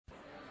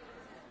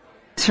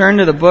Turn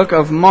to the book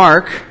of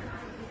Mark.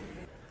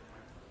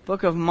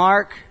 Book of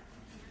Mark,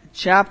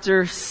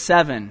 chapter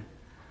 7.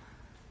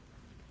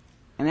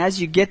 And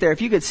as you get there,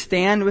 if you could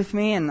stand with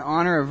me in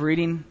honor of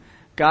reading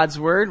God's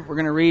Word, we're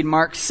going to read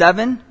Mark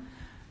 7,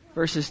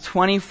 verses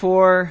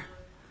 24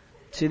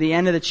 to the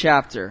end of the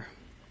chapter.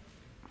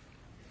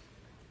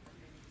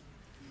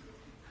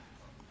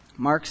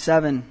 Mark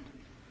 7,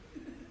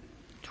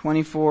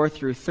 24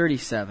 through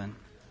 37.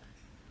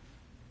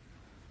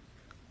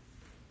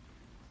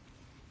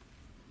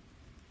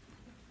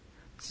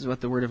 This is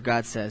what the Word of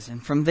God says.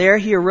 And from there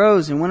he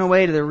arose and went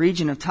away to the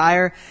region of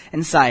Tyre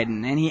and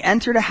Sidon. And he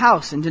entered a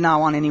house and did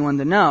not want anyone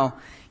to know,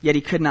 yet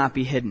he could not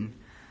be hidden.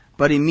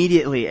 But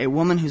immediately a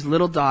woman whose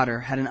little daughter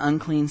had an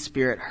unclean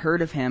spirit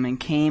heard of him and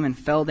came and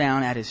fell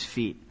down at his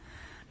feet.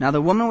 Now the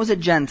woman was a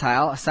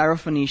Gentile, a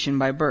Syrophoenician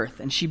by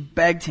birth, and she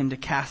begged him to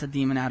cast a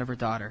demon out of her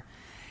daughter.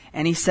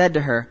 And he said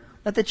to her,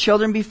 "Let the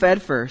children be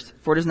fed first,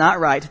 for it is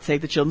not right to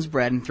take the children's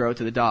bread and throw it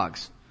to the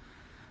dogs."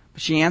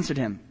 But she answered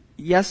him,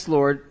 "Yes,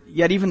 Lord,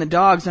 yet even the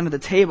dogs under the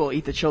table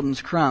eat the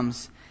children's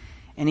crumbs."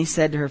 And he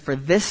said to her, "For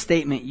this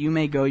statement you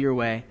may go your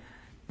way.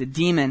 The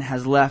demon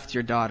has left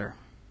your daughter."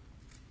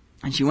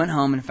 And she went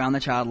home and found the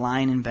child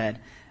lying in bed,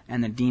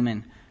 and the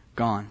demon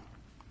gone.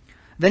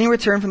 Then he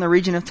returned from the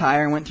region of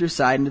Tyre and went through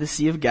Sidon to the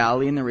Sea of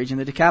Galilee in the region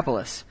of the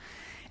Decapolis.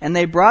 And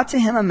they brought to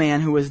him a man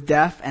who was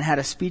deaf and had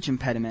a speech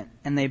impediment,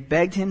 and they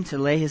begged him to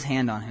lay his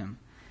hand on him.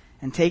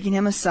 And taking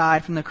him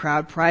aside from the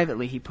crowd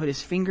privately, he put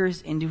his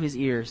fingers into his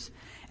ears,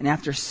 and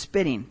after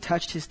spitting,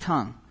 touched his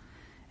tongue.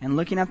 And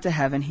looking up to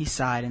heaven, he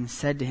sighed and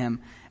said to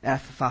him,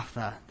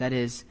 "Ephphatha," that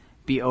is,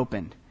 "be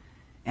opened."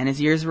 And his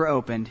ears were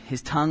opened,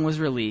 his tongue was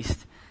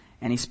released,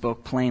 and he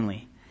spoke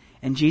plainly.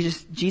 And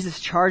Jesus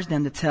charged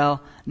them to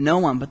tell no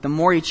one, but the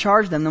more he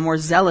charged them, the more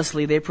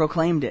zealously they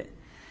proclaimed it.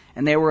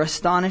 And they were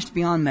astonished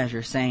beyond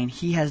measure, saying,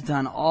 "He has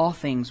done all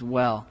things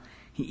well.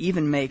 He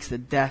even makes the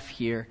deaf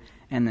hear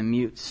and the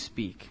mute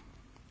speak."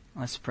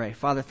 Let's pray.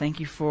 Father, thank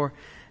you for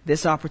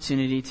this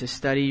opportunity to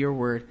study your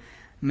word.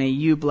 May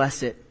you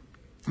bless it.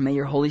 May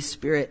your Holy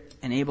Spirit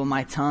enable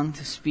my tongue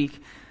to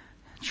speak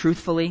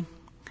truthfully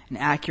and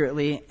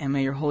accurately. And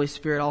may your Holy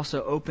Spirit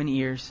also open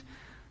ears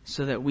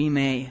so that we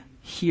may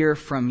hear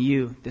from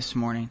you this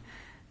morning.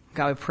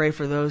 God, we pray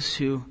for those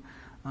who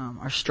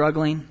are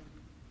struggling,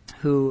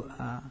 who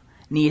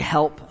need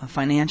help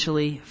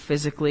financially,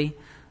 physically,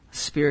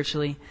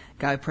 spiritually.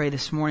 God, I pray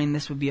this morning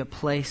this would be a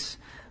place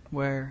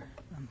where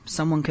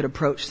someone could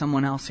approach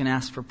someone else and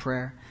ask for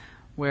prayer,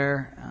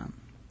 where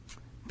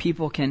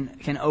people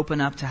can open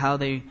up to how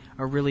they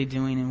are really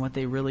doing and what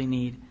they really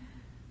need.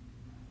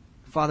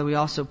 Father, we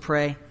also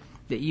pray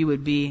that you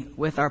would be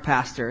with our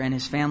pastor and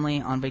his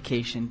family on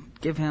vacation.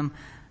 Give him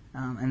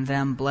and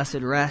them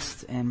blessed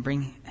rest and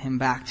bring him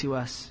back to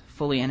us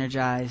fully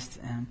energized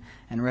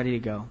and ready to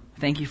go.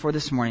 Thank you for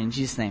this morning. In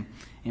Jesus' name,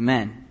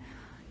 amen.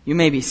 You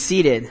may be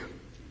seated.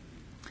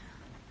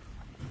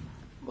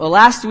 Well,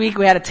 last week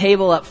we had a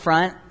table up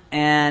front,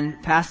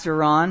 and Pastor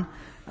Ron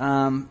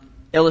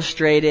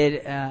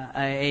illustrated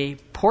a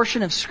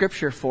portion of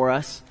Scripture for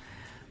us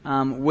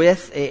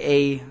with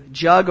a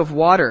jug of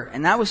water.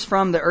 And that was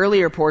from the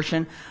earlier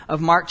portion of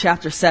Mark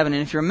chapter 7.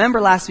 And if you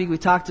remember last week, we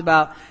talked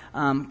about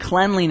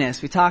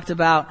cleanliness. We talked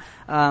about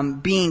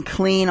being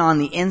clean on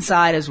the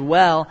inside as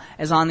well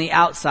as on the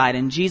outside.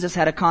 And Jesus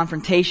had a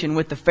confrontation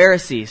with the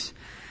Pharisees,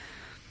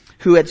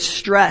 who had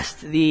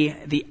stressed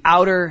the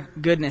outer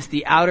goodness,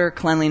 the outer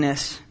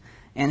cleanliness,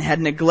 and had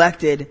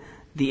neglected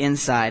the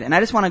inside. And I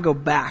just want to go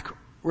back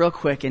real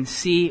quick and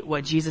see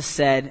what Jesus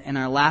said in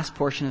our last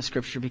portion of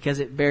Scripture, because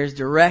it bears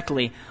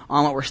directly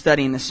on what we're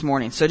studying this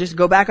morning. So just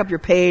go back up your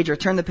page or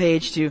turn the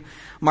page to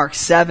Mark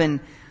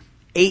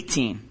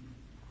 7:18.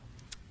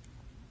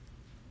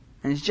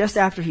 And it's just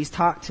after he's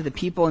talked to the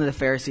people and to the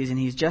Pharisees, and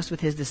he's just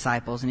with his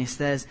disciples, and he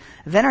says,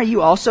 "Then are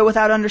you also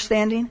without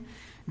understanding?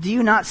 Do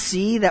you not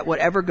see that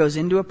whatever goes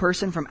into a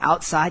person from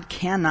outside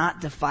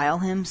cannot defile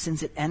him,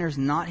 since it enters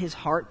not his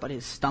heart but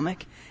his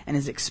stomach and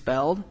is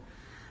expelled?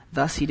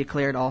 Thus he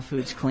declared all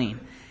foods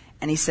clean.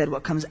 And he said,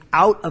 what comes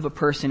out of a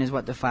person is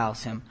what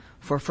defiles him.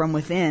 For from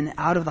within,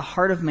 out of the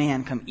heart of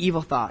man, come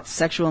evil thoughts,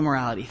 sexual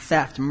immorality,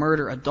 theft,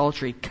 murder,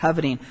 adultery,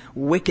 coveting,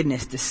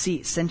 wickedness,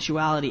 deceit,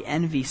 sensuality,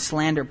 envy,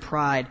 slander,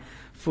 pride,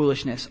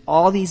 foolishness.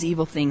 All these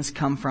evil things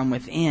come from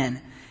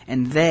within,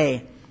 and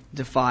they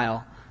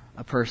defile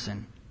a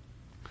person."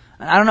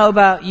 I don't know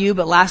about you,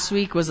 but last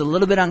week was a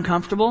little bit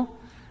uncomfortable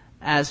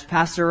as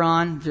Pastor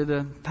Ron, through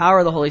the power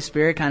of the Holy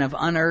Spirit, kind of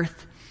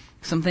unearthed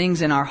some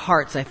things in our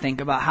hearts, I think,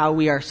 about how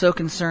we are so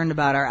concerned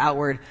about our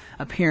outward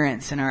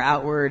appearance and our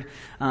outward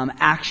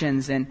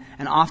actions, and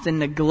often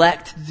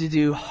neglect to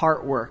do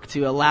heart work,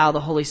 to allow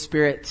the Holy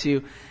Spirit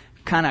to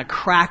kind of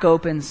crack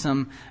open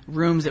some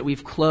rooms that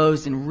we've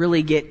closed and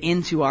really get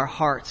into our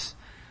hearts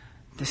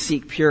to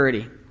seek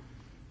purity.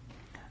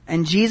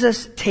 And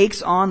Jesus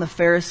takes on the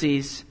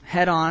Pharisees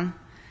head on.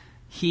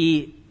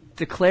 He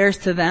declares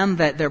to them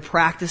that their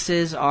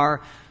practices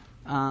are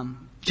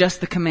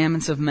just the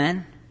commandments of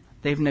men.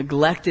 They've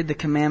neglected the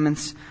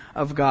commandments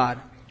of God.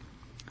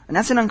 And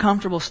that's an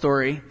uncomfortable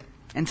story.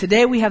 And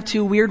today we have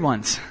two weird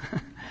ones.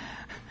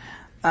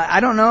 I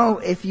don't know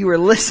if you were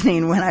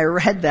listening when I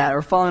read that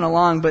or following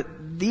along, but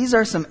these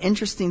are some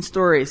interesting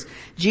stories.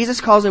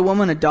 Jesus calls a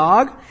woman a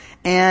dog,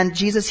 and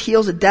Jesus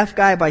heals a deaf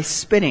guy by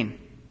spitting.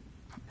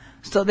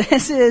 So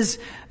this is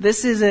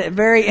a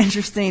very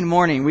interesting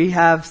morning. We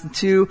have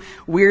two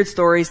weird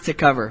stories to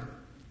cover.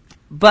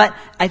 But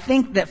I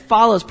think that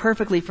follows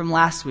perfectly from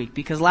last week,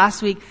 because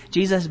last week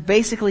Jesus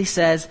basically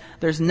says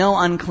there's no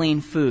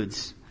unclean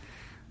foods.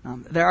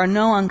 There are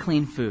no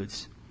unclean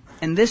foods.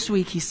 And this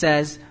week he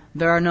says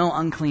there are no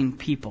unclean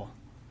people.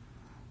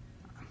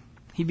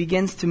 He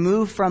begins to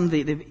move from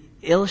the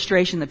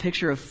illustration, the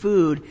picture of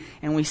food,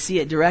 and we see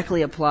it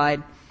directly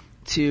applied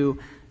to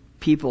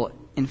people,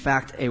 in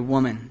fact, a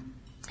woman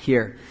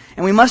here.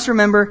 And we must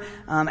remember,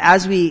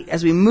 as we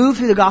move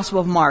through the Gospel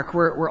of Mark,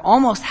 we're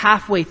almost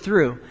halfway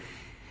through.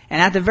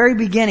 And at the very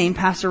beginning,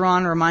 Pastor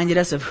Ron reminded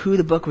us of who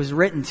the book was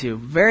written to.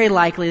 Very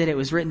likely that it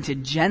was written to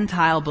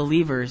Gentile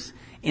believers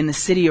in the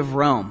city of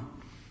Rome,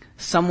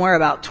 somewhere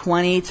about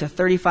 20 to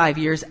 35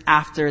 years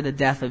after the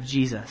death of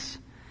Jesus.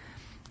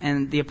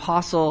 And the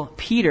Apostle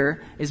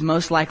Peter is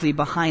most likely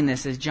behind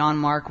this, as John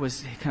Mark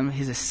was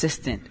his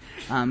assistant,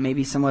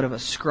 maybe somewhat of a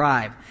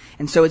scribe.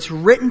 And so it's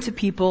written to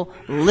people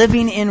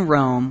living in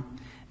Rome.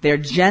 They're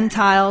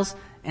Gentiles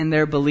and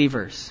they're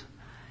believers.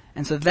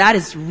 And so that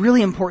is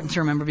really important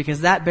to remember,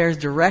 because that bears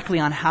directly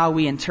on how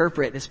we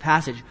interpret this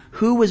passage.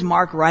 Who was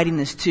Mark writing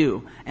this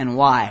to, and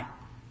why?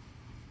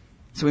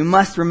 So we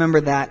must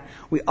remember that.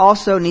 We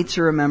also need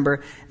to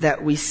remember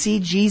that we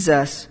see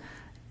Jesus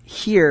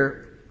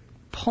here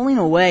pulling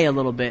away a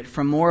little bit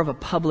from more of a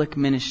public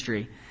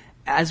ministry.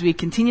 As we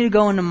continue to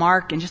go into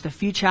Mark, in just a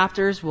few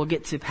chapters, we'll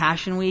get to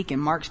Passion Week,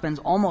 and Mark spends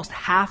almost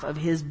half of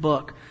his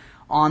book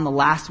on the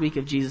last week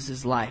of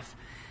Jesus' life.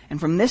 And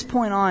from this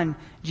point on,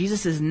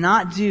 Jesus does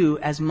not do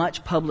as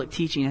much public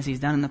teaching as he's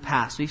done in the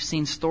past. We've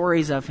seen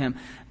stories of him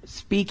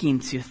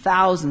speaking to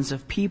thousands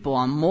of people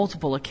on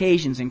multiple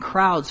occasions, and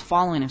crowds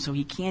following him so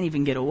he can't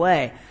even get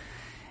away.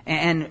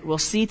 And we'll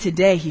see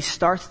today he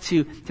starts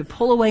to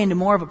pull away into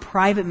more of a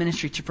private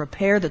ministry to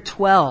prepare the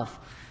 12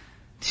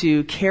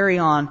 to carry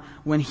on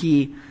when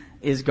he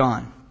is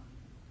gone.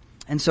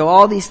 And so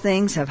all these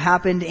things have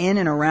happened in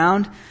and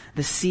around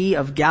the Sea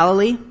of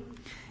Galilee.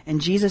 And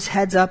Jesus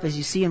heads up, as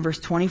you see in verse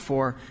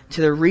 24,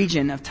 to the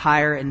region of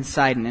Tyre and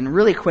Sidon. And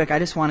really quick, I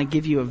just want to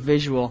give you a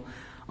visual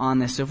on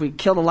this. So if we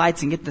kill the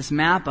lights and get this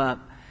map up,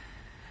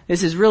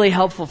 this is really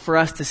helpful for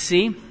us to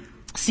see.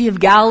 Sea of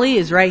Galilee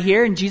is right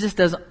here, and Jesus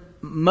does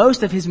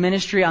most of his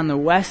ministry on the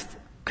west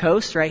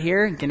coast right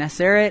here, in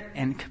Gennesaret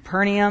and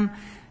Capernaum.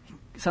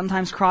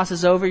 Sometimes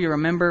crosses over. You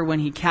remember when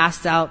he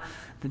casts out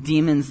the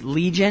demon's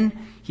legion,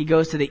 he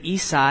goes to the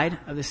east side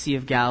of the Sea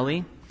of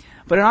Galilee.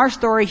 But in our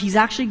story, he's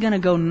actually going to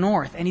go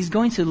north, and he's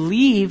going to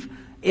leave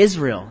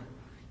Israel.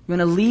 He's going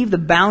to leave the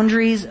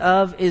boundaries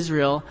of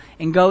Israel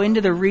and go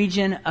into the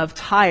region of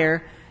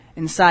Tyre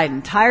and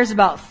Sidon. Tyre's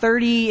about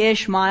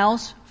 30-ish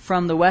miles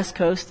from the west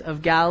coast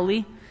of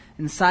Galilee,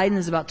 and Sidon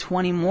is about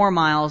 20 more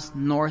miles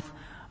north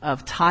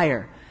of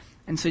Tyre.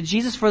 And so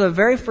Jesus, for the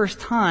very first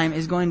time,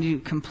 is going to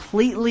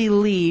completely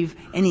leave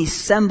any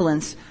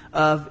semblance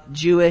of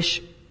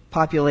Jewish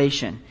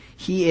population.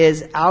 He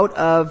is out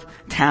of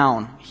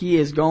town. He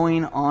is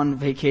going on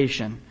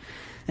vacation.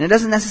 And it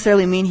doesn't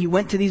necessarily mean he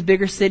went to these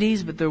bigger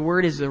cities, but the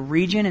word is the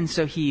region, and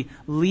so he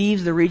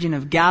leaves the region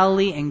of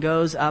Galilee and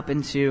goes up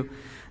into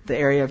the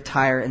area of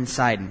Tyre and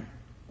Sidon.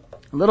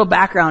 A little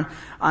background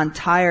on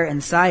Tyre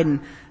and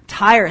Sidon.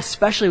 Tyre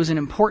especially was an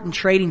important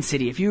trading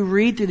city. If you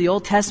read through the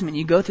Old Testament,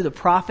 you go through the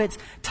prophets,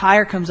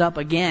 Tyre comes up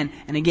again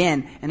and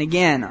again and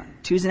again.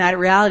 Tuesday night at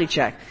Reality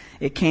Check,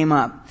 it came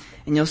up.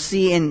 And you'll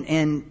see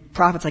in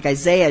prophets like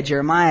Isaiah,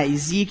 Jeremiah,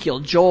 Ezekiel,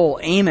 Joel,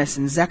 Amos,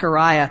 and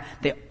Zechariah,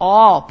 they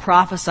all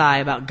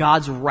prophesy about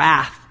God's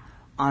wrath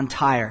on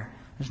Tyre.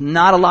 There's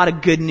not a lot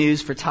of good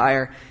news for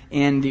Tyre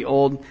in the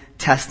Old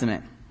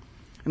Testament.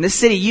 And this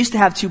city used to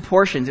have two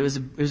portions. It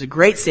was a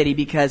great city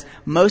because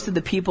most of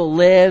the people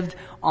lived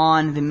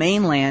on the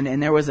mainland,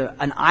 and there was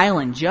an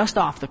island just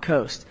off the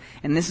coast.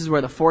 And this is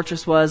where the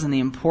fortress was and the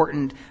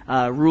important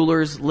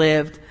rulers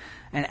lived.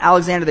 And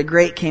Alexander the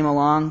Great came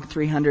along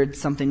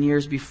 300-something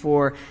years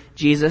before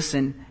Jesus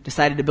and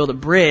decided to build a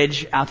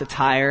bridge out to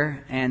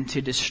Tyre and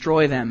to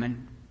destroy them.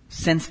 And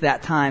since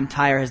that time,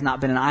 Tyre has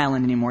not been an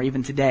island anymore.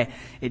 Even today,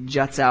 it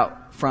juts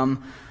out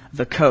from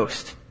the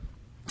coast.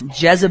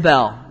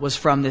 Jezebel was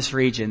from this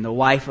region, the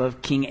wife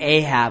of King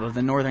Ahab of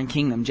the northern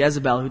kingdom.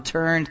 Jezebel, who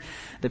turned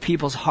the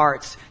people's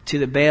hearts to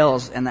the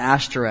Baals and the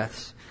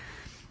Ashtoreths.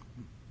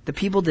 The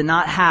people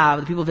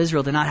of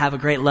Israel did not have a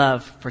great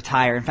love for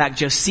Tyre. In fact,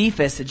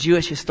 Josephus, a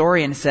Jewish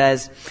historian,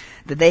 says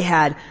that they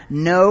had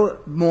no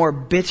more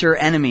bitter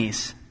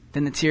enemies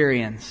than the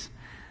Tyrians.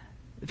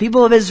 The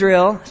people of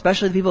Israel,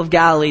 especially the people of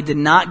Galilee, did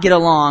not get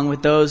along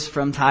with those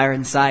from Tyre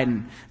and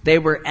Sidon. They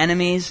were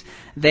enemies.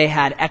 They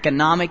had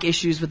economic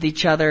issues with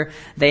each other.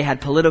 They had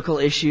political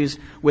issues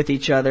with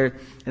each other.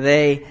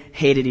 They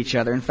hated each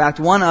other. In fact,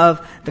 one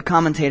of the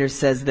commentators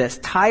says this: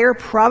 Tyre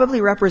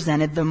probably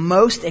represented the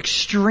most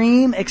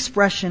extreme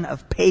expression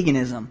of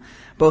paganism,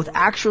 both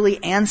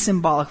actually and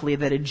symbolically,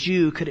 that a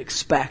Jew could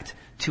expect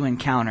to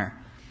encounter.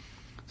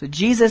 So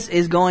Jesus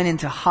is going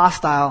into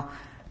hostile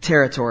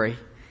territory.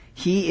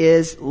 He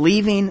is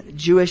leaving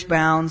Jewish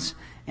bounds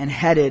and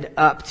headed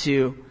up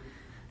to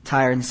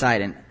Tyre and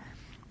Sidon.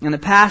 In the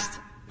past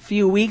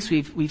few weeks,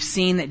 we've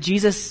seen that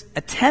Jesus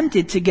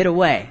attempted to get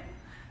away.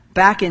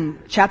 Back in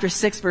chapter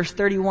 6, verse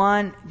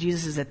 31,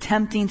 Jesus is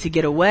attempting to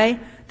get away,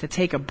 to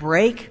take a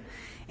break,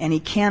 and he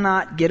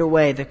cannot get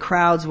away. The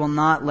crowds will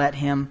not let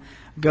him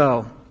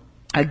go.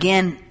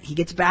 Again, he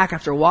gets back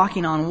after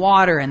walking on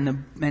water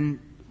and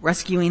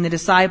rescuing the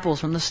disciples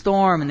from the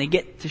storm, and they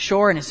get to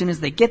shore, and as soon as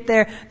they get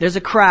there, there's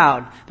a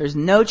crowd. There's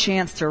no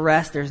chance to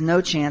rest. There's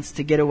no chance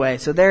to get away.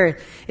 So there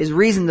is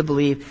reason to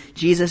believe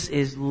Jesus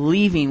is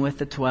leaving with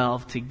the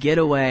 12 to get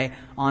away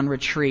on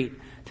retreat,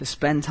 to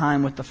spend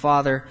time with the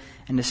Father,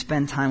 and to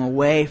spend time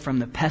away from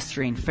the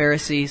pestering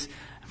Pharisees,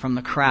 from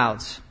the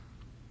crowds.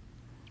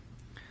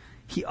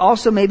 He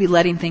also may be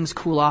letting things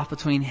cool off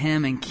between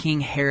him and King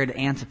Herod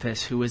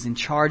Antipas, who was in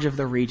charge of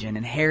the region.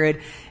 And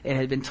Herod, it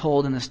had been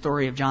told in the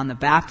story of John the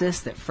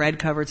Baptist that Fred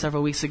covered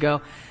several weeks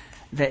ago,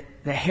 that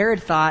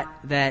Herod thought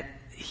that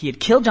he had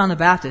killed John the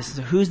Baptist.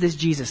 So who's this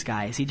Jesus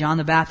guy? Is he John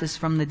the Baptist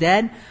from the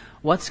dead?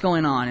 What's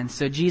going on? And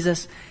so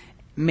Jesus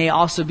may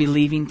also be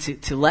leaving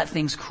to let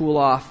things cool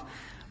off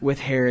with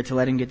Herod, to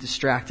let him get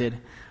distracted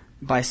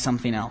by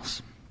something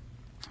else.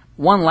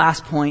 One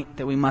last point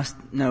that we must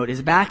note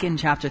is back in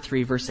chapter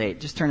 3, verse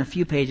 8. Just turn a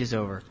few pages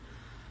over.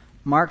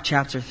 Mark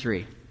chapter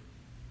 3.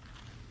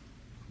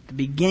 The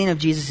beginning of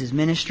Jesus'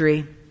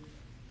 ministry.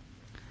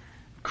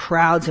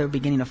 Crowds are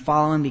beginning to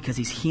follow him because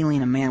he's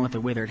healing a man with a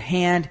withered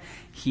hand.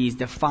 He's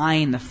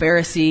defying the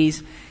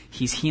Pharisees.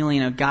 He's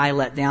healing a guy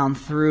let down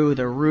through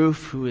the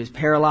roof who is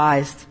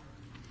paralyzed.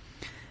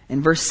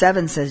 And verse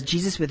 7 says,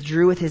 Jesus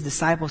withdrew with his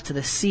disciples to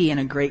the sea, and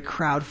a great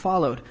crowd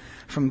followed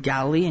from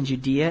Galilee and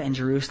Judea and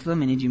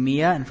Jerusalem and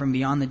Idumea and from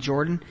beyond the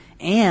Jordan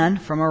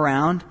and from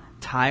around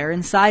Tyre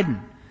and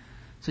Sidon.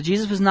 So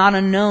Jesus was not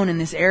unknown in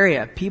this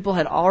area. People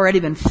had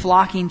already been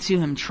flocking to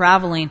him,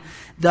 traveling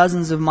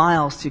dozens of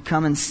miles to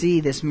come and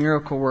see this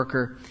miracle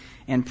worker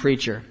and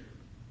preacher.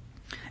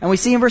 And we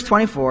see in verse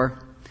 24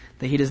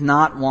 that he does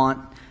not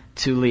want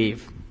to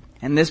leave.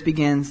 And this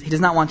begins, he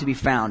does not want to be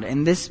found.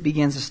 And this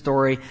begins a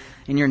story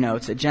in your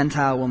notes, a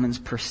Gentile woman's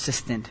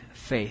persistent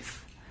faith.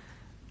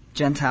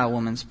 Gentile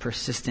woman's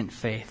persistent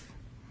faith.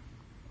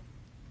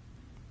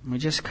 We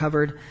just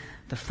covered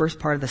the first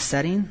part of the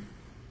setting.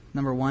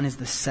 Number 1 is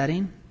the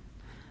setting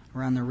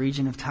around the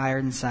region of Tyre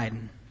and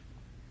Sidon.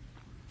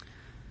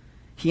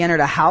 He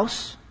entered a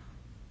house,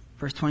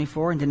 verse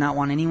 24, and did not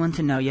want anyone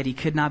to know, yet he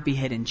could not be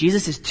hidden.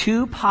 Jesus is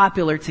too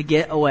popular to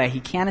get away. He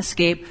can't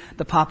escape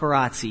the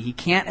paparazzi. He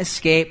can't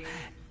escape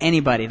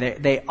anybody.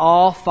 They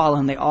all follow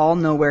him. They all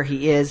know where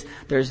he is.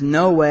 There's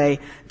no way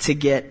to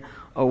get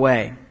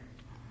away.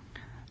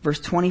 Verse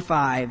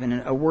 25,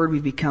 and a word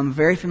we've become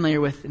very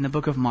familiar with in the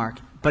book of Mark,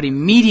 but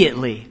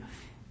immediately,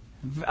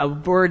 a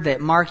word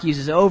that Mark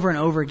uses over and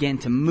over again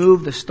to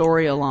move the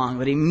story along,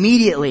 but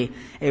immediately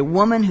a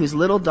woman whose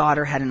little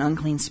daughter had an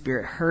unclean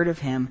spirit heard of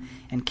him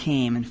and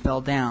came and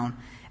fell down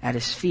at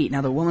his feet.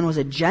 Now the woman was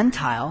a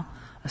Gentile,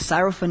 a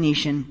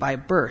Syrophoenician by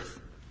birth.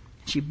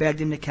 She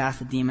begged him to cast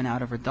the demon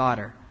out of her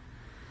daughter.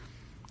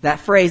 That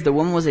phrase, the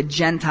woman was a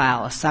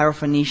Gentile, a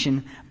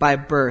Syrophoenician by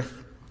birth.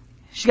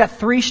 She got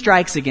 3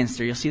 strikes against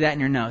her. You'll see that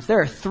in your notes.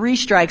 There are 3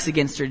 strikes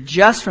against her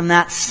just from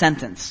that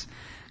sentence.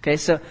 Okay,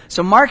 so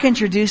Mark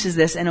introduces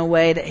this in a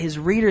way that his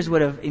readers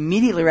would have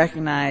immediately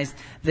recognized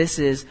this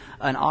is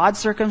an odd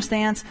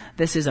circumstance.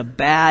 This is a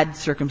bad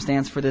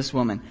circumstance for this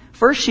woman.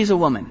 First, she's a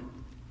woman.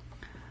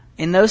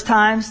 In those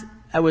times,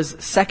 it was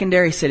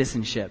secondary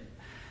citizenship.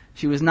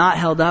 She was not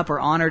held up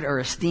or honored or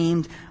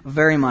esteemed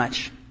very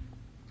much.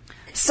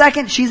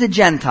 Second, she's a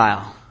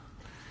Gentile.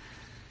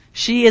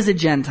 She is a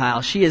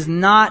Gentile. She is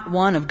not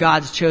one of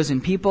God's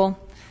chosen people.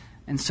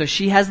 And so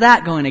she has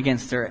that going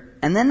against her.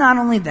 And then not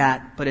only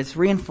that, but it's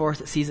reinforced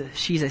that she's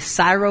a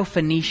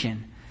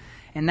Syrophoenician.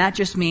 And that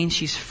just means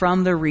she's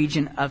from the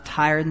region of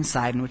Tyre and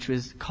Sidon, which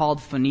was called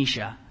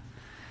Phoenicia.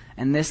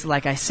 And this,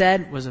 like I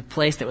said, was a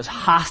place that was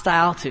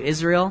hostile to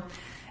Israel.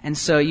 And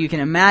so you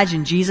can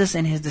imagine Jesus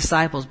and his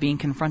disciples being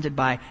confronted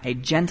by a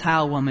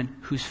Gentile woman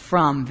who's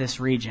from this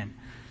region.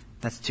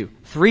 That's 2.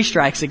 3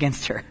 strikes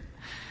against her.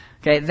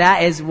 Okay,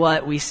 that is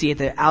what we see at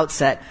the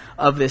outset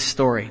of this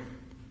story.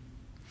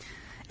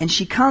 And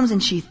she comes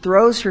and she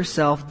throws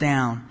herself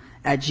down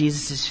at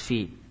Jesus'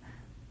 feet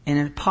in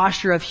a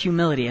posture of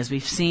humility, as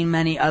we've seen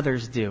many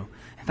others do.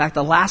 In fact,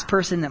 the last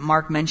person that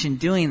Mark mentioned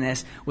doing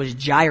this was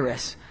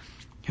Jairus,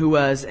 who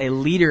was a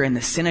leader in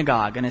the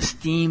synagogue, an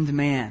esteemed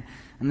man.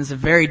 And there's a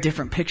very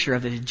different picture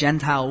of the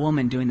Gentile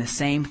woman doing the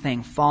same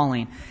thing,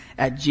 falling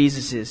at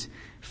Jesus'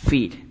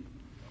 feet.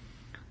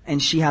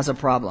 And she has a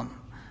problem.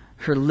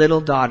 Her little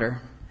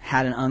daughter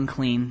had an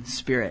unclean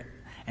spirit.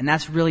 And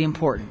that's really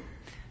important.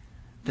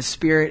 The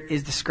spirit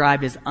is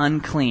described as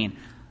unclean.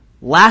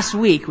 Last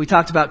week, we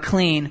talked about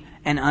clean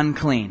and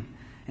unclean.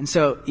 And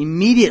so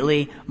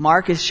immediately,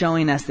 Mark is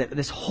showing us that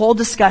this whole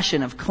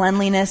discussion of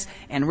cleanliness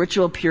and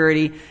ritual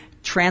purity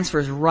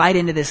transfers right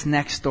into this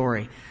next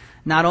story.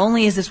 Not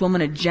only is this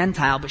woman a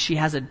Gentile, but she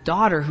has a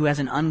daughter who has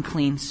an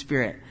unclean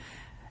spirit.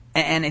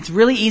 And it's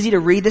really easy to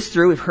read this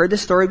through. We've heard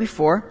this story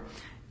before.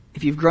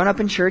 If you've grown up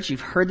in church,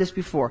 you've heard this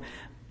before.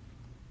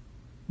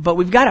 But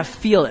we've got to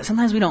feel it.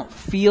 Sometimes we don't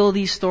feel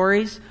these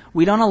stories.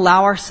 We don't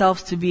allow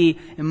ourselves to be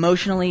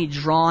emotionally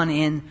drawn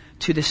in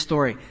to this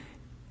story.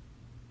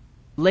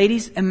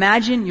 Ladies,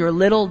 imagine your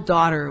little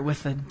daughter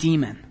with a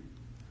demon,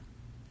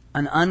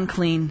 an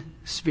unclean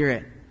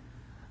spirit.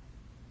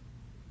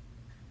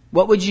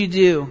 What would you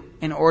do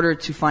in order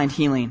to find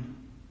healing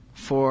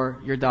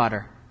for your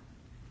daughter?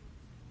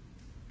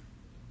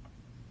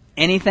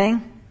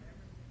 Anything?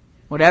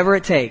 Whatever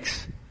it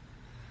takes.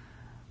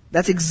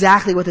 That's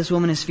exactly what this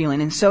woman is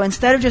feeling. And so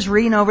instead of just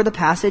reading over the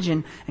passage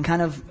and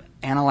kind of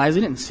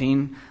analyzing it and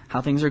seeing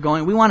how things are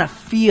going, we want to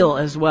feel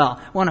as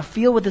well. We want to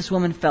feel what this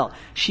woman felt.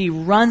 She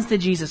runs to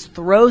Jesus,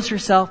 throws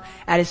herself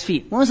at his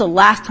feet. When was the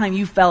last time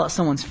you fell at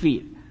someone's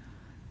feet?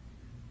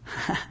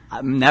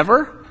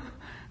 Never.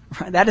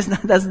 That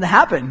doesn't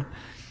happen.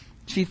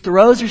 She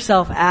throws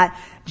herself at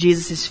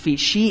Jesus' feet.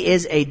 She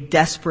is a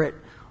desperate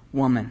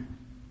woman.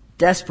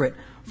 Desperate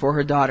for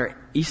her daughter.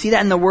 You see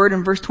that in the word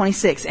in verse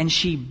 26. And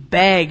she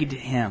begged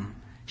him.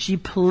 She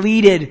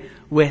pleaded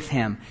with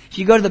him. If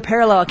you go to the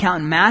parallel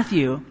account in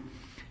Matthew,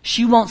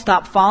 she won't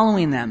stop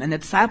following them. And the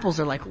disciples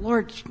are like,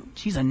 Lord,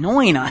 she's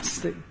annoying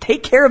us.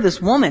 Take care of this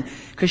woman.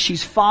 Because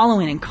she's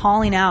following and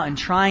calling out and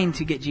trying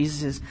to get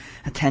Jesus'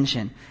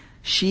 attention.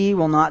 She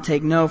will not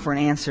take no for an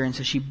answer. And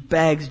so she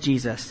begs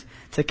Jesus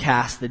to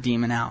cast the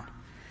demon out.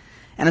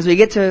 And as we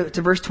get to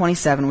verse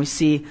 27, we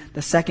see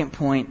the second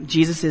point,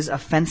 Jesus'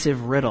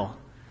 offensive riddle.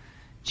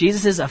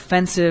 Jesus'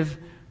 offensive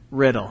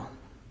riddle.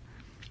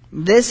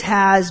 This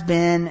has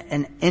been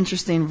an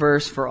interesting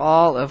verse for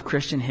all of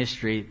Christian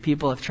history.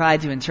 People have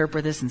tried to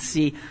interpret this and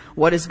see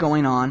what is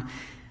going on.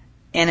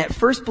 And at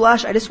first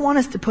blush, I just want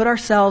us to put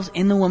ourselves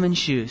in the woman's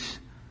shoes.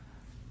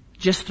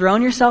 Just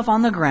throwing yourself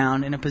on the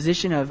ground in a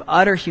position of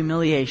utter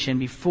humiliation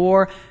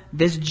before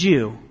this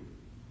Jew,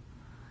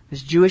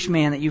 this Jewish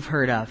man that you've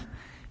heard of.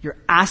 You're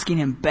asking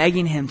him,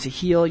 begging him to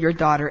heal your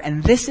daughter,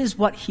 and this is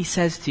what he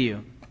says to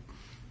you.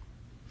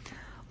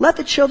 Let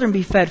the children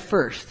be fed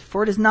first,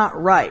 for it is not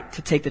right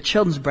to take the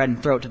children's bread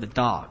and throw it to the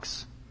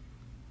dogs.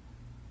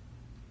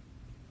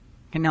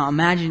 And now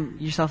imagine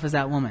yourself as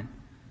that woman.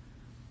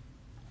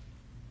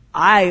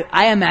 I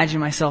imagine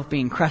myself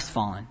being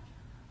crestfallen.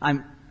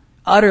 I'm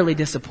utterly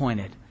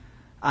disappointed.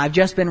 I've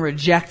just been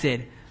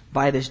rejected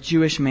by this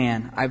Jewish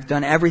man. I've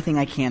done everything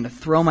I can to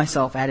throw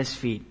myself at his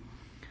feet.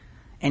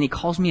 And he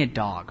calls me a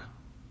dog.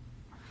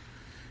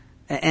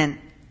 And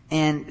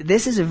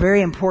this is a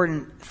very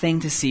important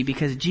thing to see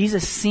because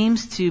Jesus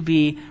seems to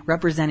be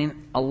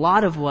representing a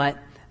lot of what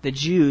the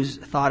Jews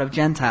thought of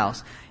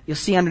Gentiles. You'll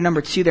see under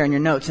number 2 there in your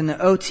notes. In the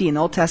OT, in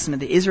the Old Testament,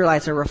 the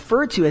Israelites are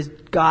referred to as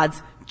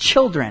God's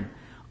children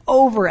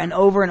over and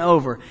over and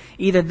over.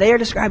 Either they are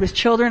described as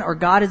children or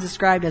God is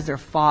described as their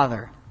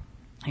father.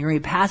 You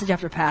read passage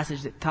after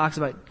passage that talks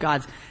about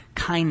God's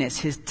kindness,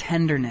 his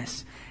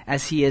tenderness,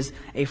 as he is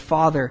a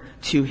father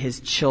to his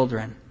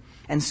children.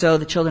 And so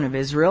the children of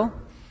Israel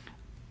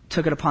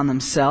took it upon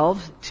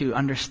themselves to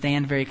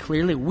understand very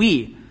clearly,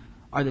 we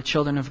are the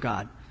children of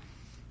God.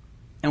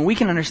 And we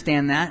can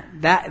understand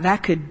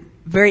that could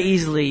very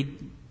easily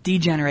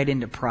degenerate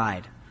into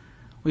pride.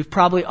 We've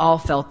probably all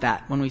felt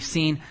that when we've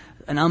seen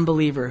an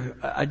unbeliever,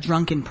 a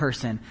drunken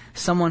person,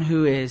 someone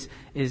who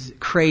is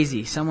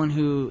crazy, someone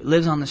who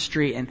lives on the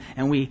street,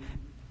 and we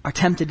are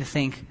tempted to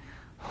think,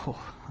 oh,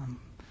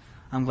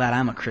 I'm glad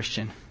I'm a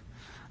Christian.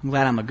 I'm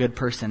glad I'm a good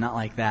person, not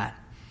like that.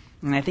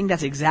 And I think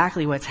that's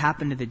exactly what's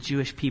happened to the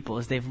Jewish people,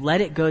 is they've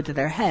let it go to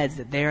their heads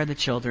that they are the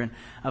children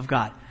of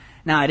God.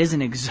 Now, it is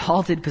an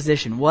exalted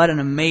position. What an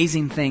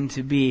amazing thing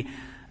to be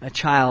a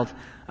child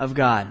of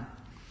God.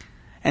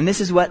 And this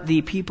is what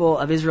the people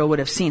of Israel would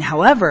have seen.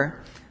 However,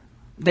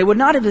 they would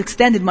not have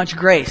extended much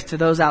grace to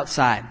those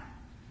outside.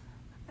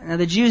 Now,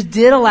 the Jews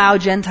did allow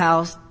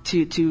Gentiles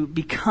to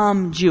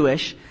become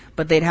Jewish,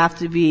 but they'd have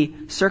to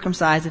be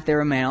circumcised if they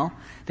were male.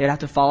 They'd have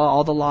to follow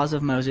all the laws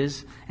of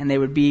Moses, and they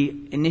would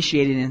be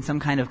initiated in some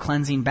kind of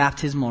cleansing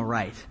baptismal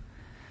rite.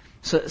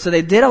 So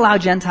they did allow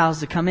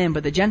Gentiles to come in,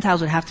 but the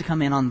Gentiles would have to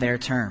come in on their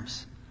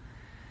terms.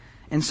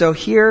 And so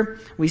here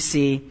we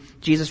see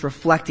Jesus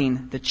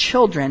reflecting the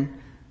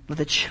children, let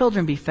the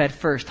children be fed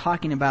first,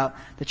 talking about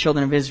the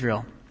children of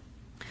Israel.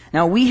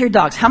 Now we hear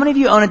dogs. How many of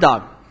you own a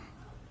dog?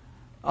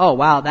 Oh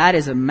wow, that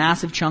is a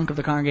massive chunk of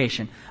the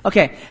congregation.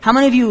 Okay, how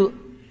many of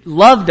you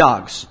love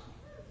dogs?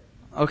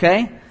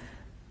 Okay?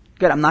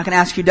 Good, I'm not going to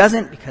ask who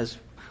doesn't because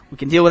we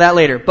can deal with that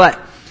later. But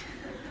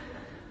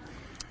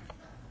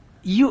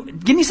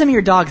give me some of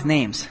your dog's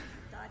names.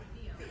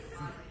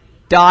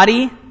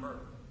 Dottie.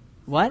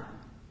 What?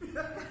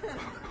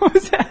 What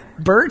was that?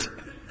 Bert?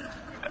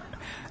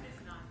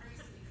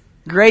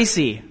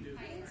 Gracie.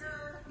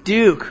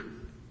 Duke.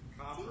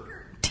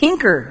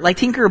 Tinker. Like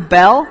Tinker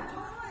Bell?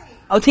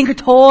 Oh, Tinker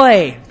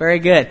Toy. Very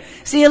good.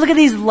 See, look at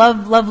these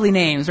lovely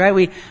names, right?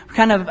 We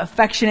kind of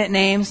affectionate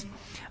names.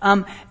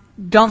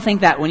 Don't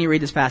think that when you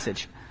read this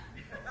passage.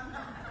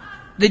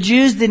 The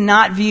Jews did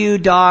not view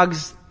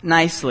dogs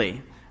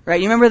nicely. Right?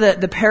 You remember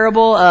the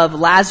parable of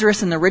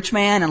Lazarus and the rich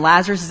man, and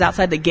Lazarus is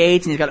outside the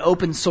gates and he's got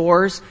open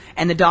sores,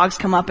 and the dogs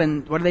come up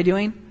and what are they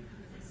doing?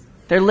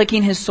 They're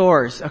licking his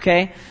sores,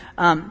 okay?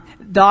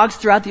 Dogs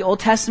throughout the Old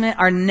Testament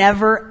are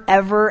never,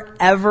 ever,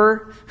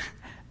 ever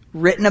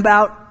written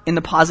about in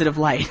the positive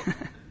light.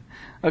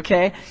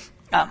 Okay?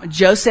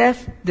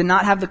 Joseph did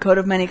not have the coat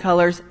of many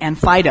colors, and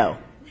Fido.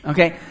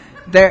 Okay?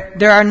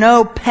 There are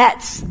no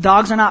pets.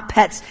 Dogs are not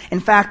pets.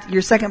 In fact,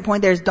 your second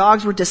point there is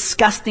dogs were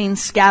disgusting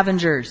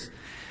scavengers.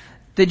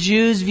 The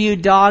Jews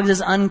viewed dogs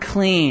as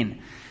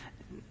unclean.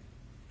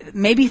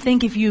 Maybe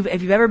think if you've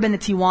ever been to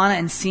Tijuana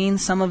and seen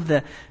some of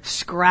the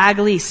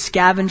scraggly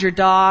scavenger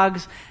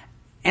dogs.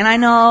 And I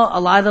know a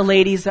lot of the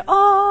ladies that,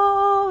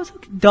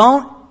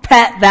 don't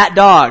pet that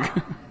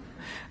dog.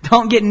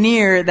 Don't get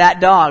near that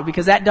dog,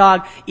 because that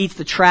dog eats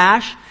the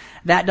trash.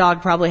 That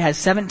dog probably has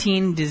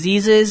 17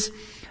 diseases.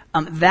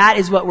 That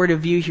is what we're to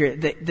view here.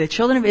 The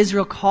children of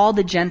Israel called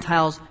the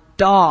Gentiles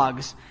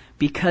dogs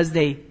because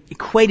they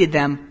equated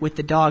them with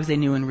the dogs they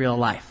knew in real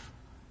life.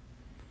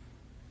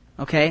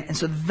 Okay? And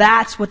so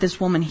that's what this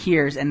woman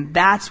hears, and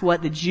that's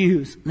what the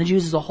Jews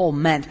as a whole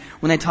meant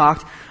when they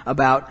talked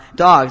about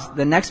dogs.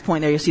 The next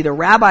point there, you see the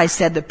rabbis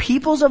said the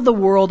peoples of the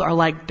world are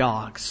like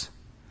dogs.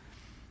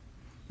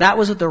 That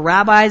was what the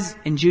rabbis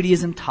in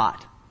Judaism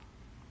taught.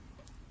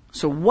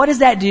 So what does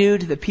that do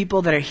to the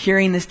people that are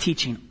hearing this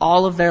teaching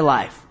all of their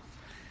life?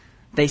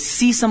 They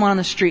see someone on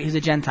the street who's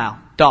a Gentile.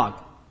 Dog.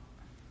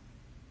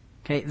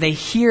 Okay? They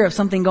hear of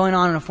something going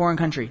on in a foreign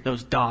country.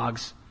 Those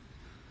dogs.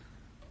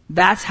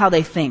 That's how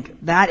they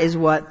think. That is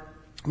what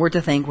we're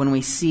to think when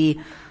we see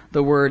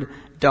the word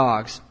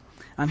dogs.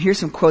 Here's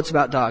some quotes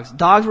about dogs.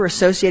 Dogs were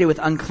associated with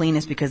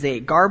uncleanness because they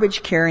ate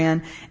garbage,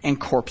 carrion, and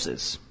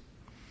corpses.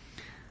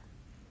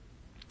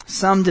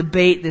 Some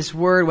debate this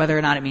word, whether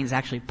or not it means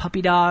actually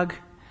puppy dog,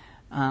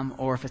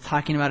 or if it's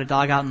talking about a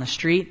dog out in the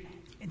street.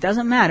 It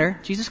doesn't matter.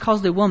 Jesus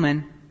calls the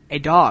woman a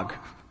dog.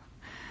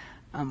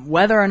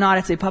 Whether or not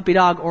it's a puppy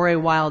dog or a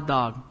wild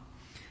dog.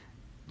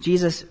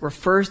 Jesus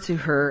refers to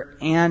her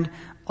and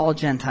all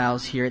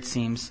Gentiles here, it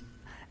seems,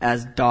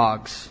 as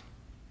dogs.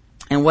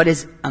 And what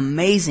is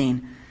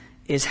amazing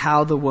is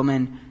how the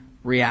woman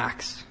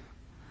reacts.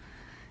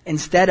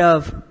 Instead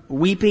of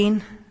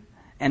weeping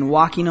and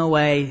walking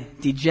away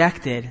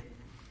dejected,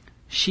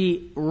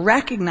 she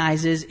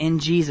recognizes in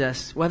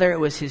Jesus, whether it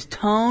was his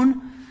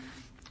tone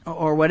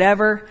or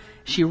whatever,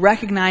 she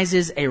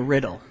recognizes a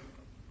riddle.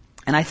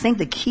 And I think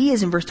the key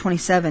is in verse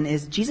 27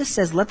 is Jesus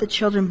says, let the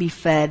children be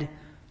fed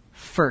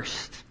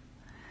first.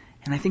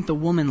 And I think the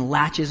woman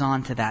latches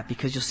on to that,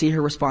 because you'll see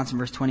her response in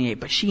verse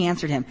 28. But she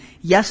answered him,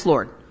 yes,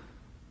 Lord.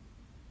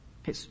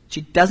 Okay, so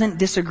she doesn't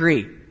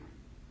disagree.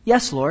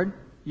 Yes, Lord,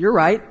 you're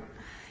right.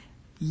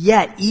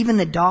 Yet even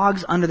the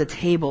dogs under the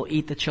table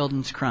eat the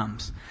children's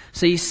crumbs.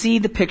 So you see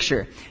the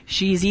picture.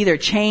 She's either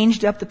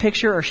changed up the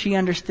picture or she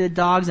understood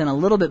dogs in a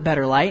little bit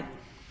better light.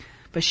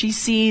 But she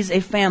sees a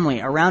family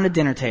around a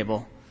dinner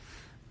table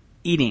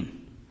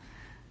eating.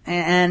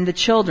 And the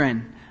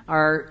children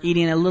are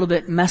eating a little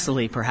bit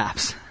messily,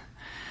 perhaps.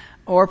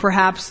 Or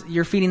perhaps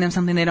you're feeding them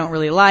something they don't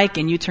really like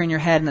and you turn your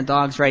head and the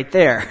dog's right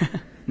there.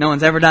 No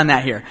one's ever done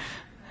that here.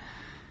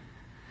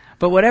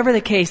 But whatever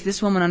the case,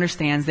 this woman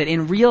understands that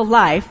in real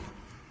life,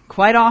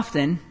 quite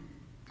often,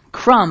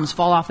 crumbs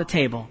fall off the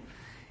table.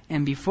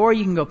 And before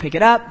you can go pick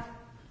it up,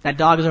 that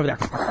dog is over there,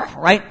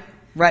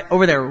 right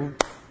over there,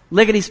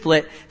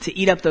 lickety-split, to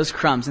eat up those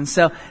crumbs. And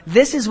so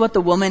this is what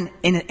the woman,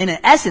 in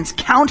essence,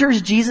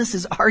 counters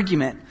Jesus'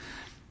 argument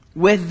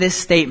with this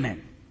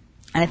statement.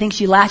 And I think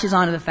she latches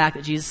on to the fact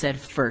that Jesus said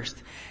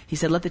first. He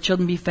said, let the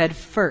children be fed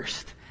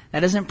first. That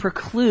doesn't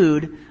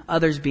preclude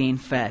others being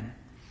fed.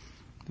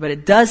 But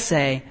it does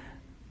say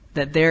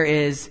that there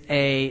is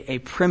a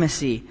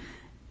primacy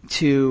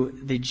to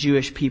the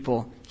Jewish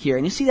people here.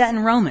 And you see that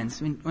in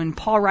Romans. When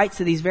Paul writes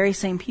to these very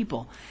same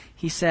people,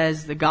 he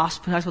says the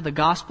gospel, talks about the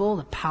gospel,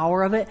 the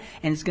power of it,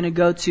 and it's going to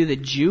go to the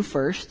Jew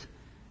first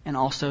and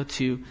also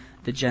to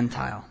the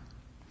Gentile.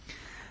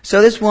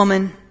 So this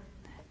woman,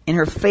 in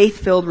her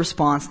faith-filled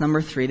response,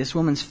 number 3, this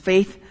woman's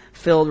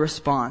faith-filled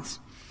response,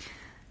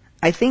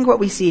 I think what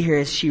we see here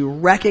is she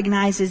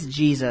recognizes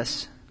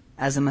Jesus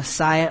as the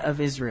Messiah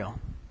of Israel.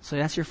 So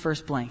that's your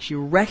first blank. She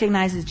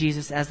recognizes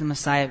Jesus as the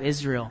Messiah of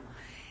Israel.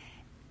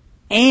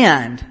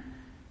 And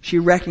she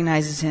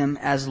recognizes him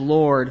as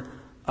Lord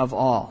of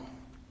all.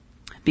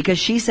 Because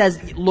she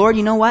says, Lord,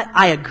 you know what?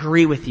 I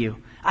agree with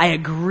you. I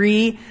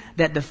agree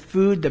that the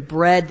food, the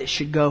bread, that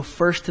should go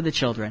first to the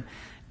children.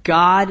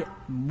 God,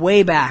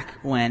 way back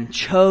when,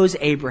 chose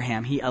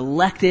Abraham. He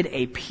elected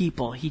a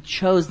people. He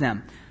chose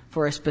them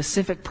for a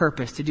specific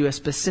purpose, to do a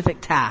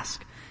specific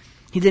task.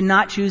 He did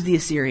not choose the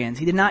Assyrians.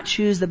 He did not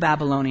choose the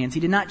Babylonians. He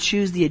did not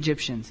choose the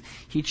Egyptians.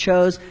 He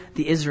chose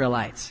the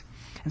Israelites.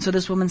 And so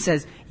this woman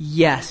says,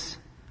 yes,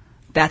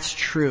 that's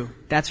true.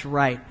 That's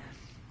right.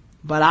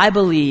 But I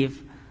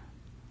believe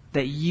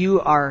that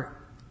you are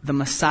the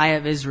Messiah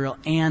of Israel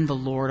and the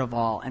Lord of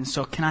all. And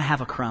so can I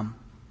have a crumb?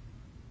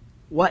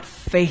 What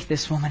faith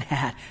this woman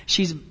had.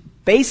 She's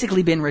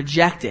basically been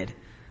rejected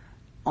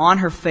on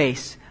her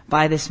face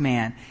by this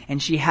man.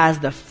 And she has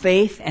the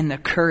faith and the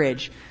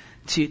courage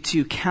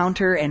to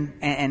counter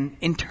and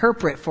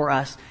interpret for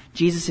us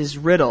Jesus'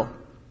 riddle.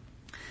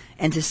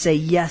 And to say,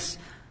 yes,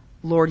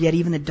 Lord, yet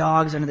even the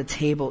dogs under the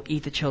table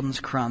eat the children's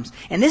crumbs.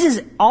 And this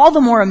is all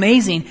the more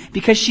amazing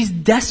because she's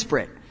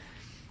desperate.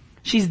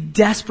 She's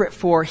desperate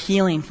for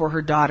healing for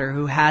her daughter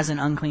who has an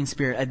unclean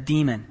spirit, a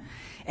demon.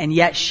 And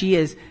yet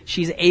she's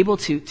able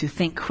to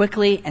think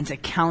quickly and to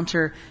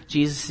counter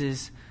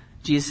Jesus'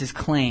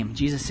 claim,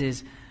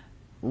 Jesus'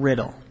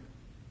 riddle.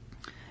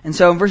 And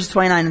so in verses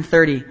 29 and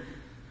 30,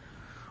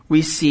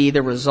 we see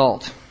the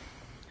result.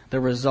 The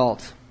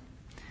result.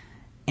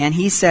 And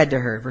he said to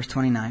her, verse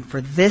 29,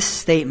 for this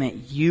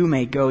statement you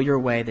may go your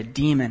way. The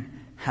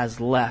demon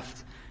has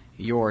left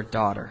your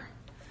daughter.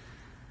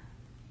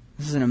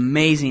 This is an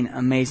amazing,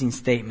 amazing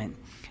statement.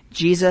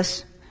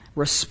 Jesus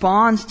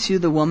responds to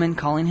the woman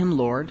calling him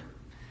Lord.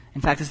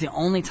 In fact, it's the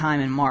only time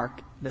in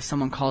Mark that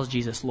someone calls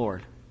Jesus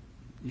Lord.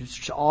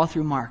 It's all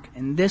through Mark.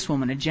 And this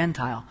woman, a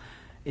Gentile,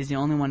 is the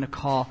only one to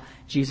call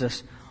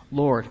Jesus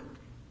Lord.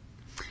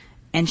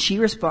 And he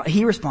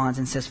responds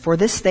and says, for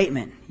this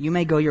statement, you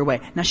may go your way.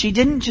 Now, she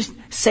didn't just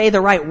say the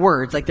right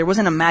words. Like, there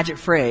wasn't a magic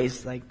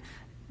phrase. Like,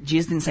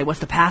 Jesus didn't say, what's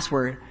the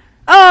password?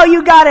 Oh,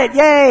 you got it.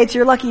 Yay, it's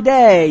your lucky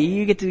day.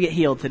 You get to get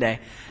healed today.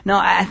 No,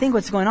 I think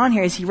what's going on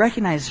here is he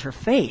recognizes her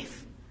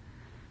faith.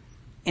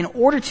 In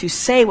order to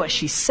say what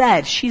she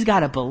said, she's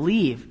got to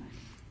believe.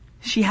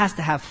 She has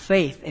to have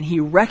faith. And he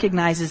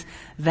recognizes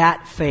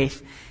that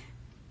faith.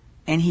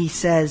 And he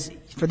says,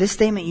 for this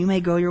statement, you may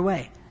go your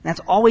way. That's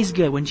always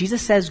good. When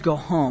Jesus says go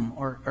home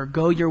or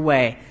go your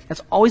way,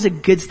 that's always a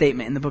good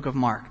statement in the book of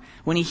Mark.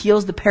 When he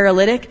heals the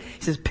paralytic,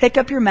 he says, pick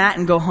up your mat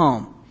and go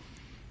home.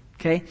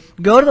 Okay?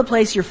 Go to the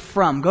place you're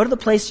from. Go to the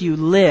place you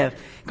live.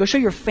 Go show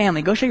your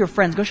family. Go show your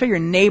friends. Go show your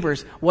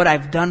neighbors what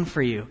I've done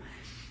for you.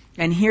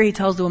 And here he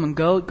tells the woman,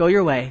 go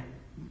your way.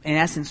 In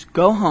essence,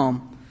 go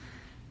home.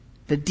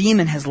 The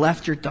demon has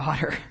left your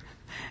daughter.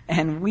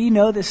 And we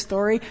know this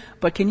story,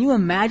 but can you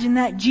imagine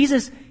that?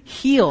 Jesus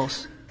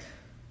heals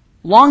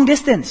long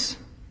distance.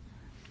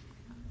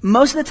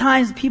 Most of the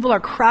times people are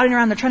crowding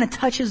around. They're trying to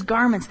touch his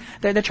garments.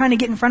 They're trying to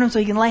get in front of him so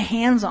he can lay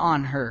hands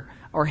on her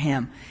or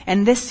him.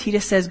 And this, he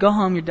just says, go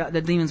home,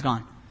 the demon's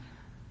gone.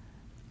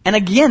 And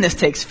again, this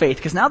takes faith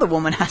because now the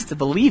woman has to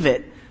believe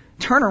it,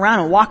 turn around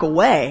and walk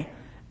away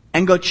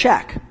and go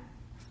check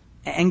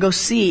and go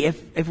see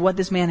if what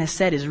this man has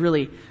said is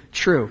really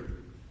true.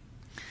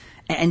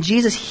 And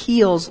Jesus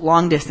heals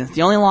long distance,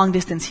 the only long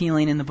distance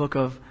healing in the book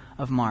of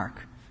Mark.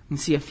 You can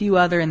see a few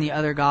other in the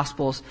other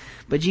Gospels.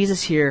 But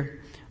Jesus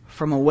here,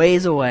 from a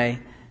ways away,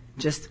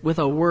 just with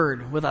a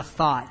word, with a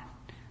thought,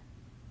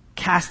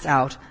 cast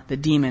out the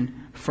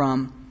demon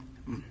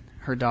from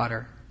her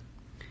daughter.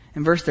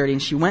 In verse 30,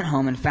 and she went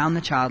home and found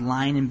the child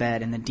lying in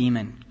bed and the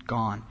demon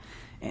gone.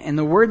 And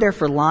the word there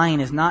for lying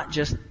is not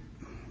just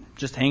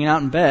hanging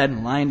out in bed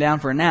and lying down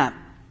for a nap.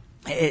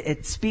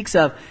 It speaks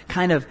of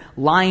kind of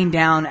lying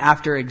down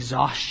after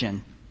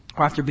exhaustion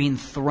or after being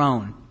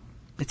thrown.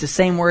 It's the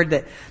same word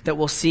that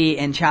we'll see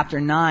in chapter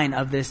 9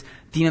 of this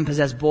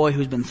demon-possessed boy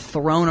who's been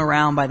thrown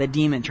around by the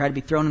demon, tried to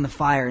be thrown in the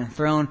fire and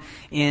thrown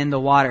in the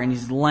water, and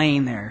he's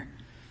laying there.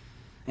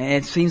 And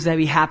it seems to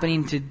be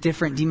happening to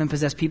different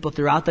demon-possessed people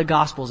throughout the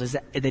Gospels, is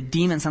that the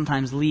demon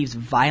sometimes leaves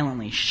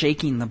violently,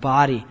 shaking the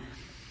body,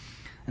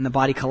 and the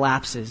body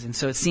collapses. And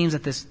so it seems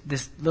that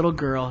this little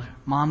girl,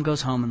 mom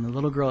goes home, and the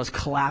little girl is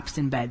collapsed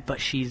in bed,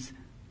 but she's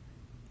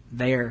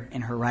there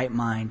in her right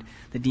mind.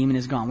 The demon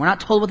is gone. We're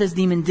not told what this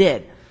demon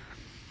did.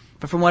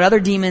 But from what other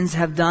demons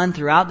have done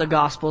throughout the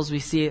Gospels, we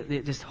see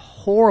just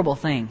horrible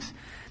things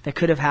that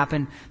could have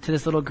happened to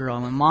this little girl.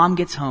 And when mom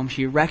gets home,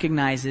 she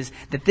recognizes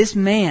that this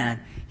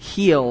man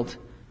healed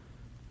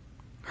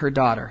her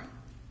daughter.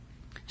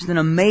 It's an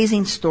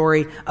amazing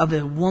story of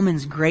the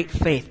woman's great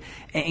faith.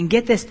 And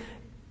get this,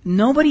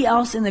 nobody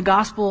else in the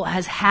Gospel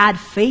has had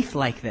faith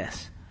like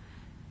this.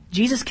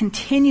 Jesus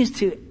continues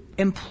to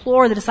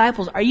implore the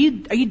disciples, are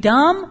you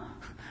dumb?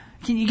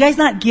 Can you guys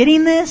not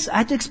getting this? I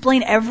have to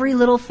explain every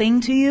little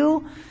thing to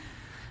you.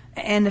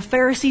 And the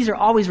Pharisees are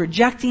always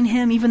rejecting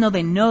him, even though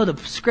they know the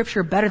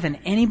scripture better than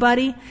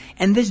anybody.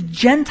 And this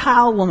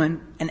Gentile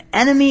woman, an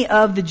enemy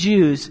of the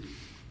Jews,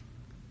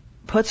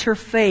 puts her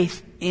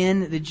faith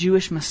in the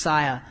Jewish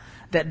Messiah,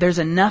 that there's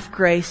enough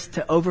grace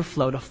to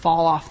overflow, to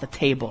fall off the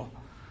table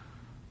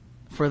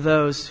for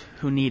those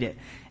who need it.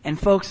 And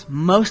folks,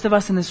 most of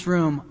us in this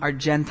room are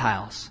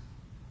Gentiles.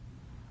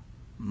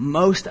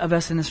 Most of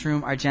us in this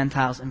room are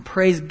Gentiles, and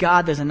praise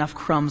God there's enough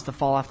crumbs to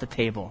fall off the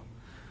table.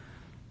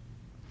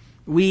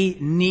 We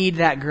need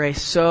that grace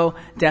so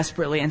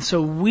desperately. And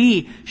so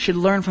we should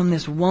learn from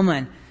this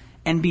woman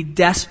and be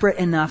desperate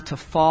enough to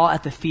fall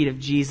at the feet of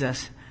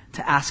Jesus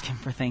to ask him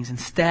for things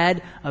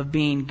instead of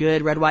being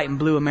good red, white, and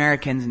blue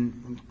Americans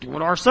and do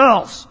it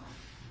ourselves.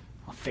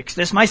 I'll fix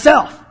this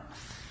myself.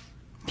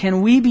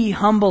 Can we be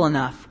humble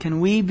enough? Can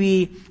we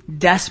be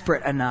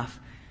desperate enough?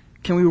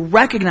 Can we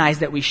recognize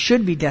that we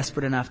should be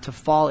desperate enough to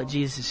fall at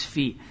Jesus'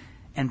 feet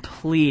and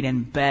plead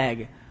and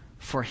beg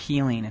for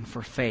healing and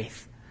for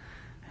faith,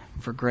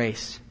 for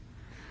grace?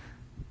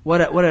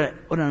 What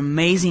an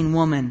amazing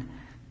woman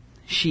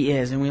she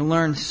is, and we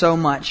learn so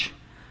much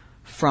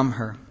from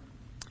her.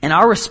 And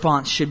our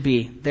response should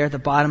be, there at the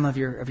bottom of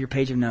your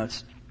page of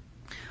notes,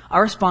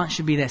 our response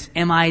should be this: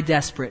 am I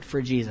desperate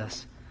for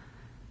Jesus?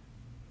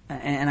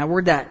 And I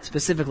word that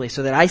specifically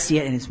so that I see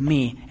it and it's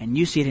me, and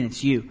you see it and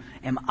it's you.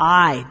 Am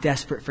I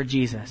desperate for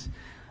Jesus?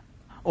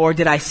 Or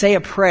did I say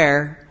a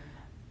prayer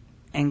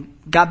and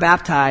got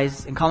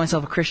baptized and called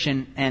myself a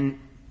Christian, and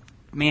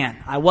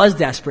man, I was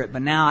desperate,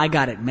 but now I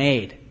got it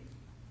made?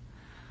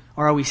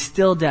 Or are we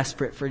still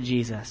desperate for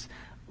Jesus?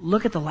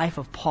 Look at the life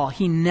of Paul.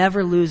 He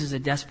never loses a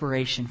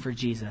desperation for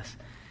Jesus.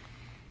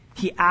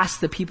 He asks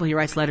the people he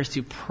writes letters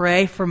to,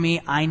 pray for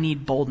me, I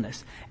need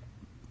boldness.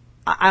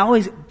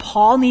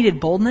 Paul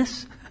needed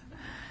boldness.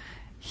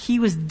 He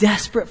was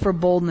desperate for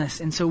boldness,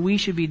 and so we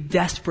should be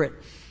desperate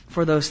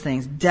for those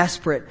things,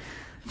 desperate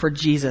for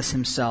Jesus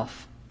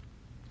himself.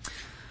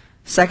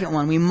 Second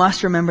one, we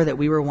must remember that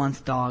we were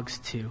once dogs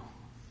too.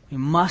 We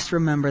must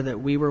remember that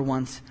we were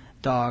once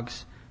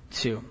dogs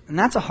too. And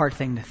that's a hard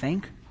thing to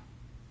think.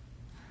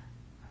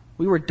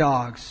 We were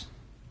dogs.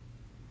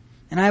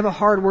 And I have a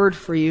hard word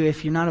for you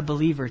if you're not a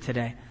believer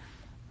today.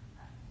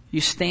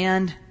 You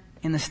stand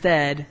in the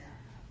stead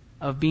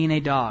of being a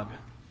dog,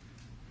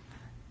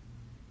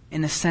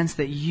 in the sense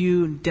that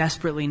you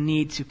desperately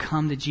need to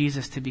come to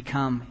Jesus to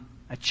become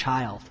a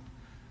child.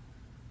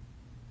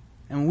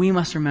 And we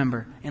must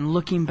remember, in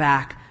looking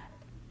back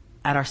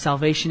at our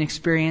salvation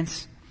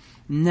experience,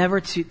 never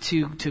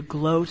to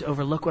gloat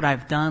over, look what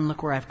I've done,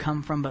 look where I've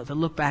come from, but to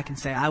look back and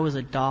say, I was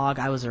a dog,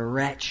 I was a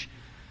wretch.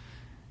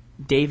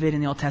 David in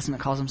the Old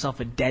Testament calls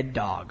himself a dead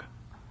dog,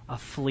 a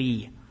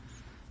flea.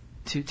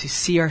 To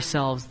see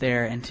ourselves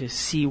there and to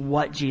see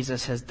what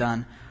Jesus has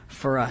done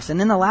for us. And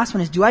then the last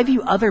one is, do I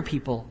view other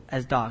people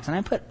as dogs? And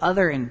I put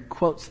other in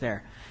quotes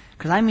there,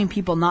 because I mean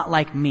people not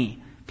like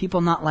me,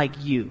 people not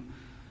like you.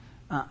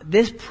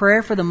 This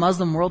prayer for the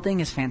Muslim world thing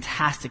is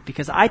fantastic,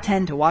 because I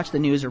tend to watch the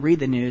news or read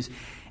the news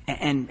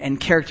and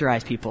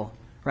characterize people,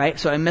 right?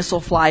 So a missile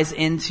flies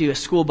into a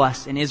school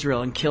bus in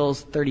Israel and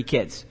kills 30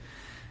 kids.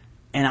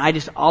 And I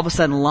just all of a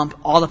sudden lump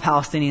all the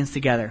Palestinians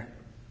together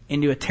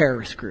into a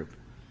terrorist group.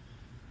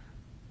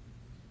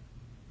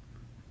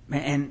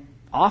 And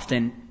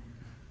often,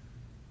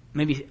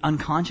 maybe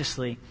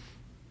unconsciously,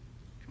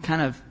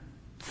 kind of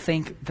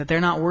think that they're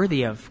not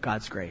worthy of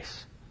God's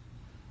grace.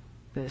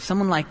 That if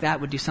someone like that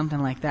would do something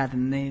like that,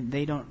 then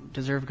they don't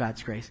deserve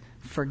God's grace.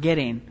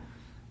 Forgetting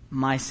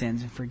my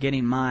sins and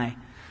forgetting my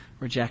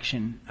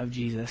rejection of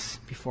Jesus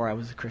before I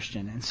was a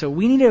Christian. And so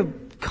we need to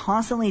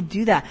constantly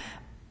do that.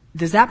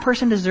 Does that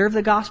person deserve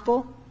the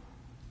gospel?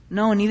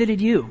 No, neither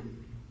did you.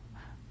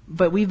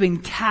 But we've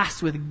been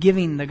tasked with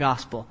giving the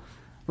gospel,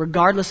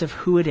 regardless of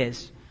who it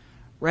is.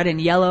 Red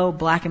and yellow,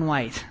 black and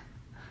white.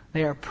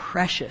 They are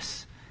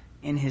precious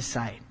in his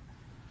sight.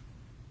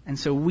 And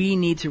so we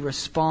need to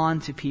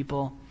respond to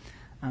people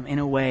in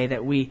a way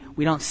that we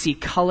don't see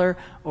color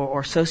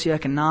or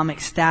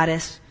socioeconomic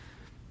status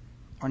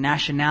or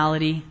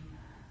nationality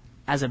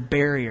as a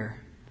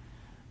barrier,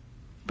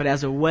 but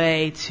as a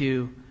way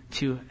to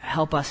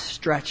help us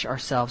stretch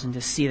ourselves and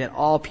to see that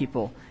all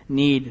people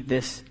need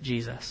this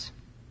Jesus.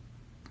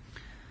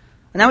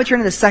 And now we turn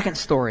to the second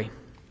story.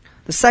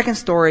 The second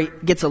story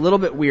gets a little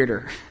bit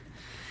weirder.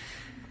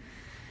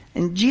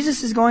 And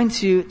Jesus is going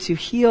to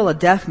heal a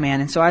deaf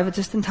man. And so I've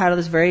just entitled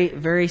this very,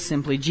 very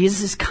simply,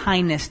 Jesus'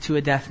 kindness to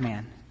a deaf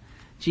man.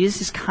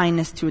 Jesus'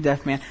 kindness to a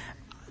deaf man.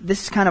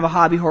 This is kind of a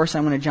hobby horse.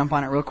 I'm going to jump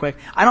on it real quick.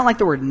 I don't like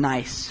the word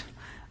nice.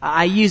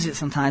 I use it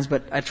sometimes,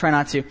 but I try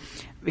not to.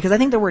 Because I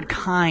think the word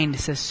kind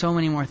says so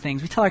many more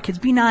things. We tell our kids,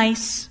 be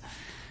nice.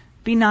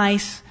 Be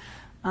nice.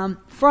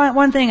 For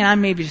one thing, and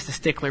I'm maybe just a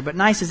stickler, but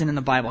nice isn't in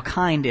the Bible.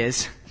 Kind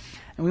is.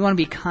 And we want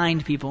to be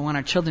kind people. We want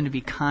our children to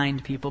be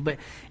kind people. But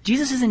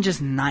Jesus isn't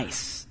just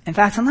nice. In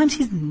fact, sometimes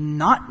he's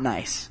not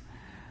nice.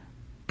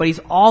 But he's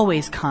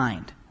always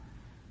kind.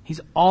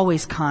 He's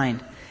always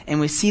kind. And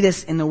we see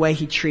this in the way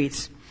he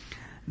treats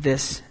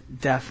this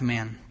deaf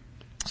man.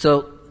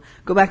 So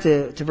go back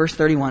to verse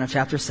 31 of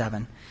chapter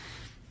 7.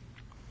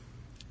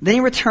 Then he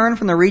returned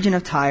from the region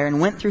of Tyre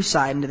and went through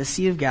Sidon to the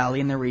Sea of Galilee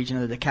in the region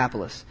of the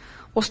Decapolis.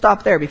 We'll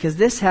stop there because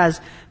this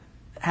has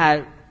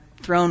had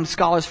thrown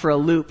scholars for a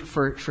loop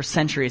for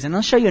centuries. And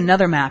I'll show you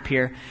another map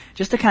here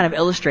just to kind of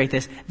illustrate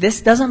this.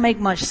 This doesn't make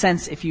much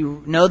sense if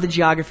you know the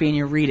geography and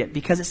you read it,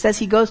 because it says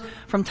he goes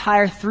from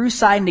Tyre through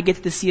Sidon to get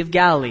to the Sea of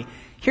Galilee.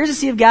 Here's the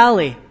Sea of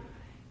Galilee.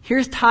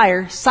 Here's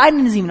Tyre.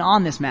 Sidon isn't even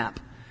on this map.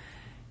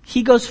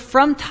 He goes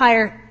from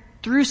Tyre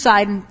through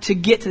Sidon to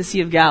get to the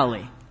Sea of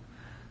Galilee.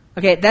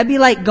 Okay, that'd be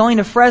like going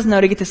to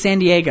Fresno to get to San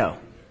Diego.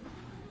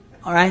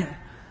 All right?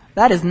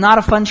 That is not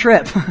a fun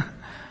trip.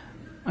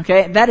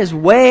 Okay, that is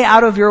way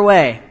out of your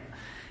way.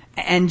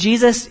 And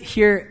Jesus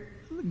here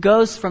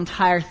goes from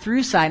Tyre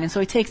through Sidon, and so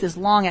he takes this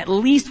long, at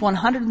least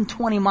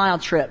 120-mile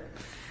trip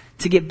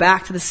to get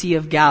back to the Sea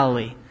of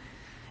Galilee.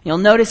 You'll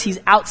notice he's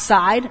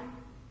outside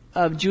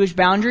of Jewish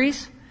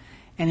boundaries,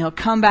 and he'll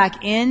come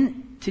back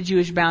in to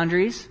Jewish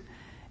boundaries,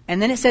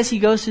 and then it says he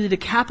goes to the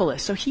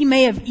Decapolis. So he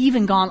may have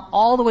even gone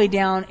all the way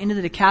down into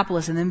the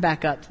Decapolis and then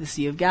back up to the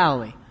Sea of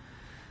Galilee.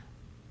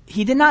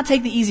 He did not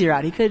take the easy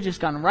route. He could have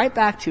just gone right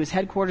back to his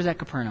headquarters at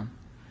Capernaum.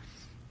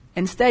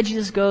 Instead,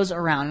 Jesus goes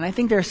around. And I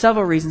think there are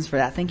several reasons for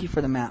that. Thank you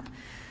for the map.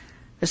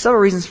 There's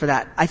several reasons for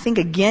that. I think,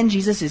 again,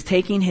 Jesus is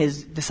taking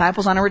his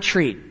disciples on a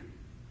retreat.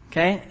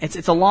 Okay?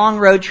 It's a long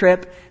road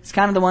trip. It's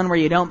kind of the one where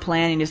you don't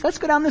plan. You just, let's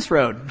go down this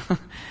road.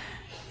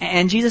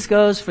 And Jesus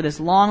goes for this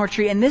long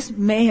retreat. And this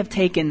may have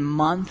taken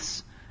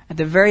months, at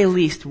the very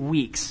least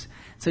weeks.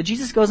 So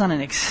Jesus goes on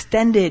an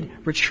extended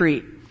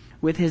retreat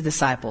with his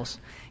disciples,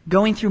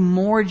 going through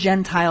more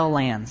Gentile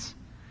lands,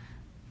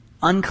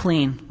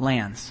 unclean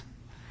lands.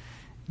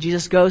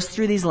 Jesus goes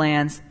through these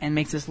lands and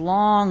makes this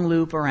long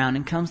loop around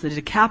and comes to the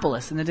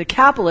Decapolis. And the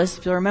Decapolis,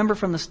 if you'll remember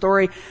from the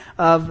story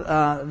of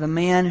the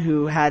man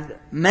who had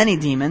many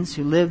demons,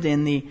 who lived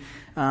in the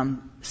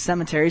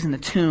cemeteries and the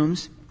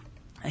tombs,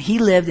 he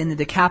lived in the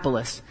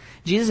Decapolis.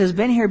 Jesus has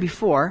been here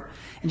before,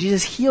 and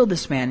Jesus healed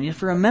this man. And you have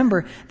to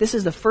remember, this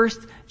is the first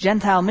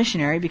Gentile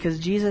missionary, because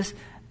Jesus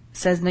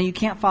says, no, you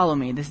can't follow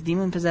me. This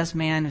demon-possessed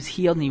man is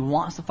healed and he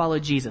wants to follow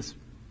Jesus.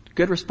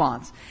 Good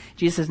response.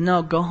 Jesus says,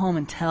 no, go home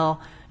and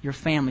tell your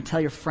family, tell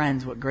your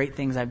friends what great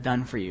things I've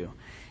done for you.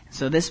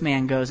 So this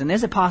man goes, and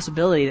there's a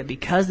possibility that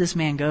because this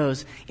man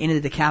goes into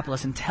the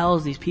Decapolis and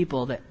tells these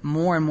people, that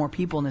more and more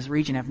people in this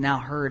region have now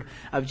heard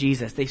of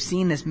Jesus. They've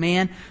seen this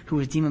man who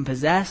was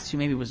demon-possessed, who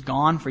maybe was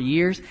gone for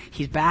years.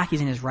 He's back,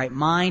 he's in his right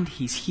mind,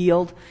 he's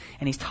healed,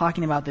 and he's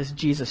talking about this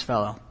Jesus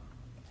fellow.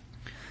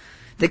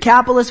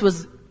 Decapolis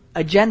was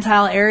a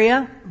Gentile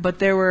area, but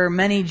there were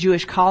many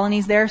Jewish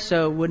colonies there,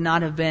 so it would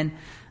not have been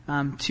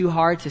too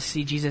hard to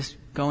see Jesus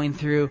going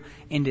through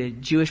into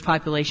Jewish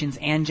populations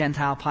and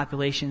Gentile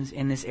populations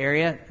in this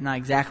area. Not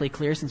exactly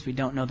clear since we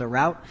don't know the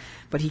route.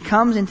 But he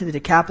comes into the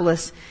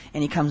Decapolis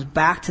and he comes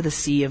back to the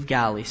Sea of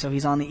Galilee. So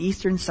he's on the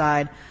eastern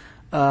side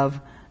of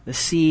the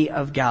Sea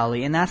of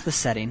Galilee. And that's the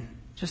setting.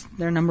 Just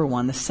there, number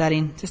one, the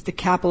setting. Just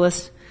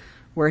Decapolis,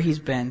 where he's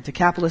been.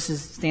 Decapolis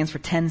stands for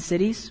 10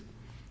 cities.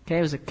 Okay,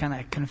 it was a kind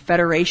of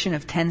confederation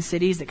of 10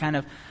 cities that kind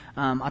of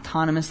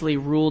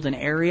autonomously ruled an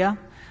area.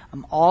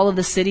 All of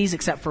the cities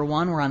except for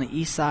one were on the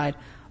east side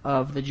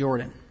of the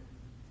Jordan.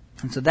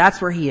 And so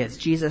that's where he is.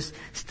 Jesus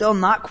still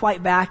not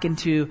quite back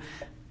into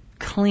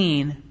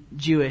clean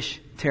Jewish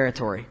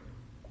territory.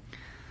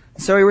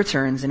 So he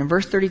returns, and in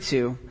verse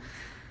 32,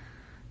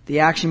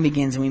 the action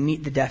begins, and we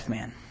meet the deaf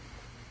man.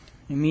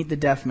 We meet the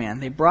deaf man.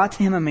 They brought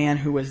to him a man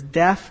who was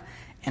deaf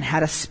and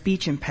had a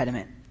speech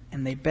impediment,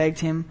 and they begged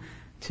him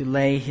to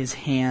lay his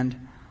hand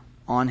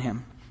on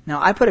him. Now,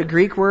 I put a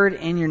Greek word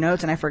in your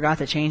notes, and I forgot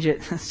to change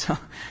it so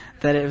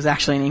that it was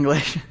actually in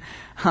English.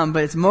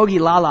 But it's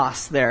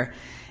mogilalos there.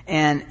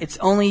 And it's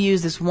only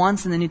used this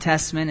once in the New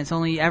Testament. It's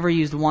only ever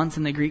used once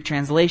in the Greek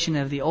translation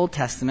of the Old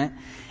Testament.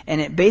 And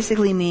it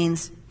basically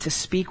means to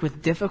speak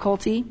with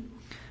difficulty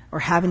or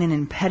having an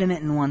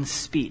impediment in one's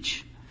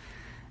speech.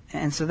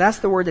 And so that's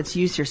the word that's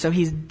used here. So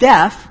he's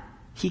deaf,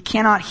 he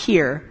cannot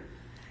hear,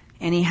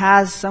 and he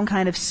has some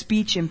kind of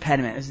speech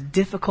impediment. It's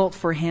difficult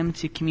for him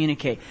to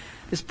communicate.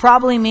 This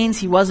probably means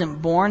he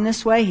wasn't born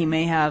this way. He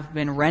may have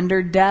been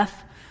rendered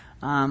deaf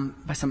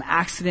by some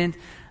accident,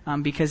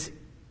 because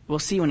we'll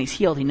see when he's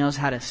healed, he knows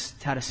how to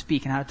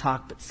speak and how to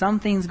talk. But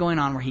something's going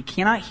on where he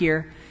cannot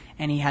hear,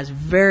 and he has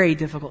very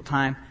difficult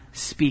time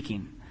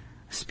speaking.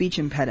 Speech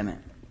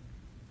impediment.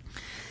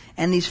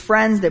 And these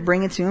friends that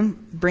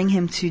bring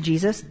him to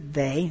Jesus,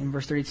 they, in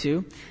verse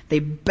 32, they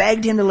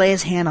begged him to lay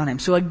his hand on him.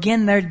 So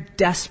again, they're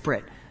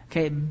desperate.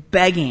 Okay,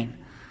 begging.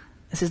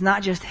 This is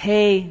not just,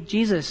 hey,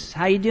 Jesus,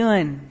 how you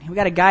doing? We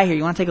got a guy here.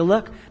 You want to take a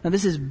look? No,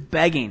 this is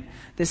begging.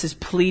 This is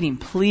pleading.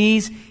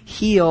 Please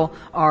heal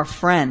our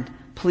friend.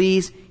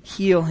 Please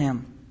heal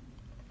him.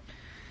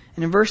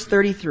 And in verse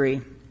 33,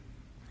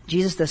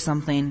 Jesus does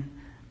something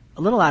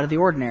a little out of the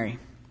ordinary.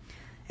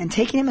 And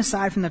taking him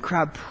aside from the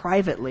crowd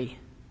privately,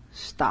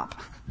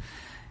 stop.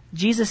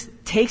 Jesus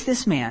takes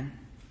this man.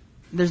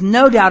 There's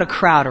no doubt a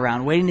crowd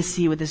around waiting to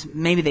see what this,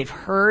 maybe they've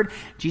heard.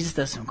 Jesus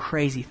does some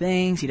crazy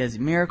things. He does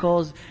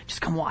miracles.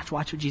 Just come watch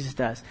what Jesus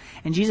does.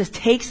 And Jesus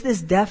takes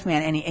this deaf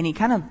man and he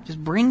kind of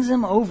just brings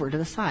him over to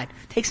the side.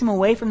 Takes him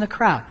away from the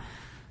crowd.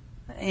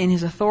 In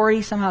his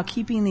authority, somehow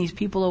keeping these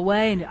people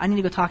away. And I need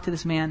to go talk to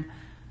this man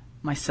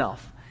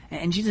myself.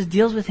 And Jesus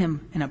deals with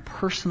him in a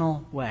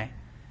personal way.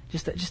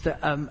 Just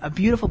a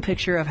beautiful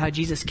picture of how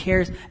Jesus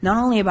cares not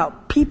only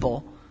about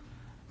people,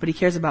 but he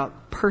cares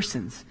about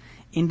persons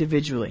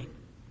individually.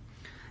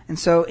 And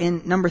so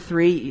in number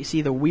 3, you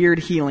see the weird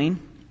healing.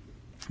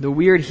 The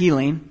weird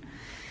healing.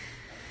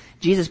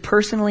 Jesus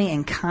personally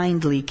and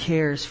kindly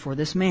cares for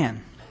this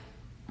man.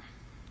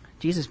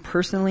 Jesus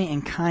personally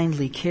and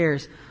kindly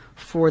cares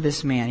for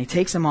this man. He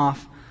takes him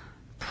off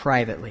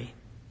privately.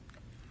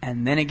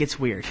 And then it gets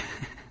weird.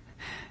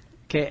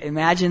 Okay,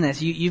 imagine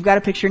this. You've got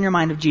a picture in your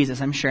mind of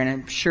Jesus, I'm sure. And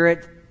I'm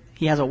sure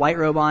he has a white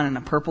robe on and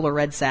a purple or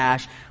red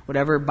sash,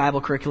 whatever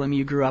Bible curriculum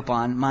you grew up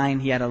on.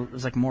 Mine, it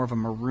was like more of a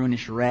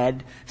maroonish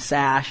red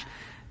sash,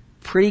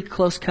 pretty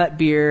close-cut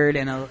beard,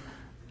 and a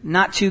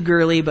not too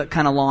girly, but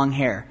kind of long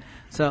hair.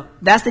 So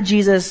that's the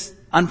Jesus,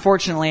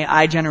 unfortunately,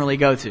 I generally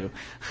go to.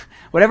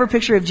 Whatever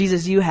picture of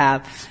Jesus you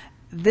have,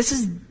 this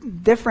is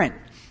different.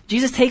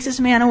 Jesus takes this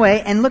man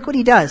away, and look what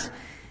he does.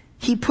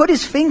 He put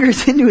his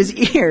fingers into his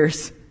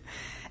ears,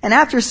 and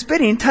after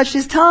spitting, touched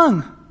his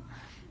tongue.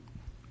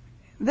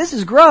 This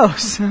is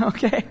gross,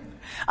 okay?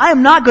 I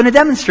am not going to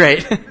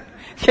demonstrate, in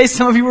case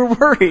some of you were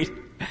worried.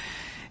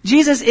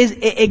 Jesus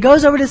it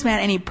goes over to this man,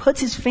 and he puts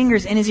his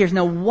fingers in his ears.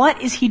 Now,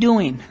 what is he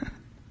doing?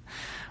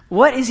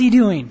 What is he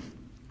doing?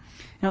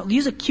 Now,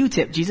 use a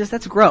Q-tip, Jesus.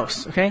 That's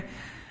gross, okay?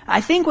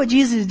 I think what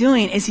Jesus is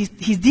doing is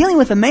he's dealing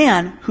with a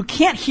man who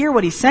can't hear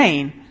what he's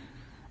saying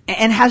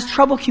and has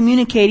trouble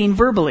communicating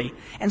verbally.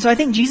 And so I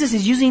think Jesus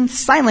is using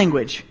sign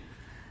language.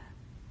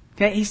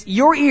 Okay,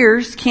 your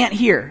ears can't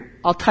hear.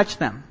 I'll touch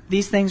them.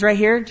 These things right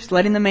here, just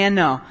letting the man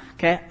know.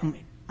 Okay,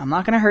 I'm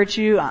not going to hurt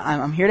you.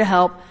 I'm here to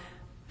help.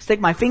 Stick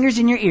my fingers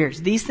in your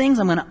ears. These things,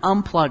 I'm going to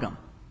unplug them.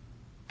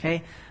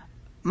 Okay,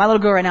 my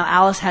little girl right now,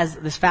 Alice, has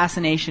this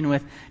fascination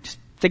with just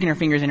sticking her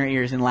fingers in her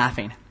ears and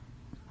laughing.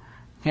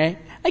 Okay,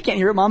 I can't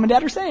hear what mom and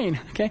dad are saying.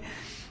 Okay,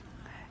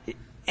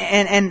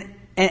 and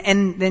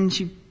then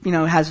she,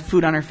 has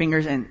food on her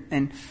fingers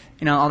and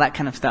all that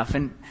kind of stuff.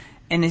 And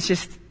it's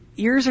just,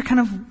 ears are kind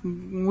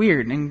of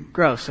weird and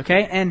gross,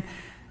 okay? And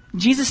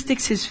Jesus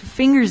sticks his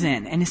fingers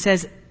in and it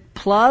says,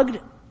 plugged,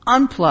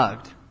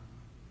 unplugged.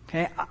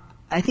 Okay?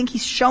 I think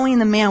he's showing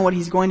the man what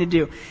he's going to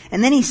do.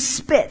 And then he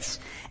spits.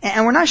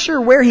 And we're not sure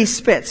where he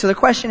spits. So the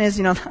question is,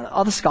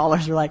 all the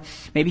scholars are like,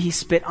 maybe he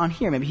spit on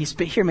here, maybe he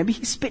spit here, maybe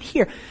he spit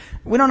here.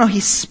 We don't know, he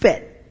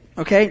spit.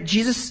 Okay?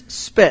 Jesus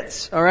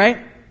spits,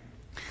 alright?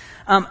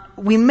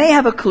 We may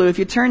have a clue if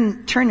you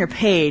turn your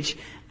page.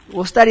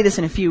 We'll study this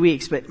in a few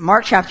weeks, but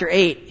Mark chapter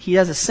 8, he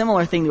does a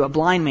similar thing to a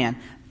blind man.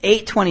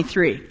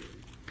 8:23.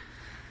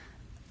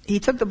 He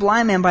took the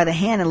blind man by the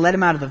hand and led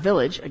him out of the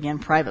village, again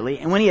privately,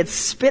 and when he had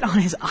spit on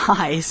his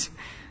eyes,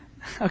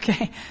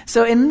 okay,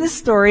 so in this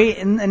story,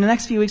 in the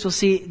next few weeks we'll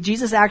see,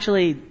 Jesus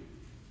actually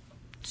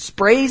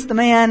sprays the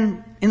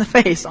man in the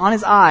face, on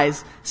his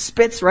eyes,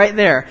 spits right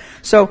there.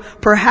 So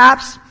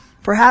perhaps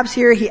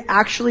here he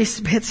actually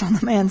spits on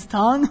the man's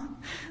tongue.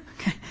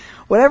 Okay.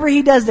 Whatever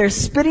he does, there's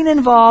spitting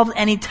involved,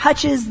 and he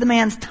touches the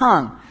man's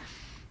tongue.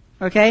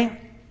 Okay?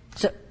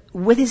 So,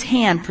 with his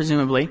hand,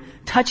 presumably,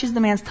 touches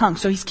the man's tongue.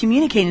 So he's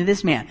communicating to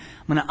this man,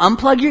 I'm going to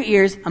unplug your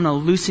ears, I'm going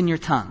to loosen your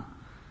tongue.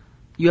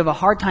 You have a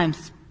hard time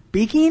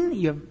speaking,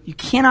 you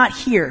cannot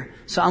hear,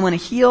 so I'm going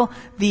to heal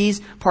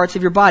these parts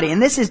of your body.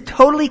 And this is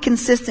totally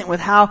consistent with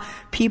how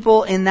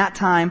people in that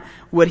time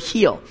would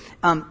heal.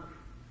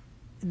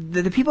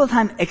 The people at the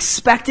time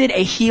expected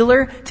a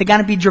healer to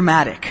kind of be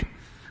dramatic.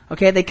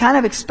 Okay, they kind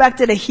of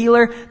expected a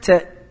healer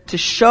to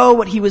show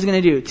what he was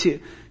going to do,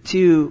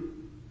 to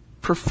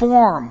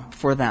perform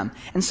for them.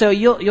 And so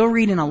you'll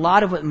read in a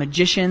lot of what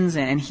magicians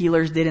and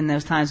healers did in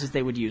those times is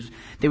they would use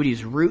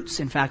roots.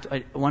 In fact,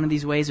 one of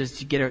these ways was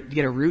to get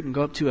a root and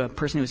go up to a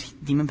person who was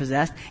demon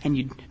possessed, and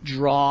you'd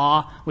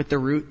draw with the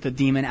root the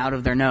demon out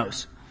of their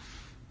nose.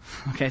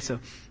 Okay, so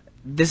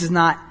this is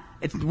not.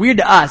 It's weird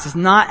to us. It's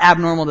not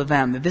abnormal to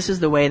them. That this is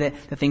the way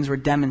that things were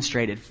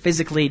demonstrated.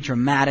 Physically,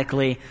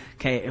 dramatically.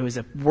 Okay, it was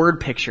a word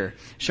picture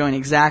showing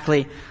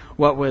exactly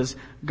what was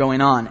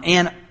going on.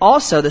 And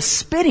also, the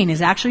spitting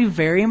is actually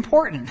very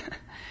important.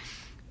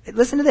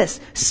 Listen to this.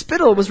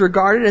 Spittle was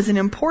regarded as an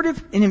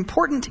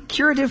important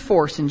curative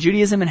force in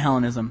Judaism and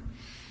Hellenism.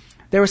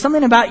 There was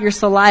something about your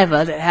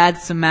saliva that had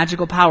some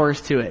magical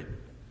powers to it.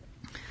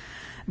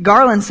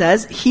 Garland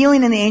says,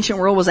 healing in the ancient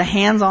world was a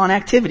hands-on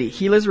activity.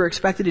 Healers were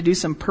expected to do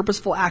some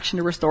purposeful action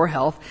to restore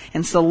health,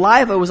 and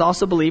saliva was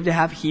also believed to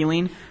have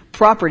healing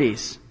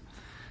properties.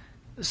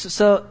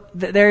 So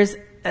there's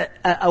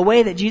a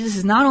way that Jesus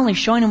is not only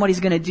showing him what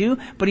he's going to do,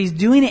 but he's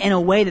doing it in a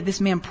way that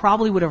this man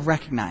probably would have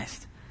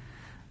recognized.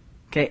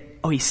 Okay,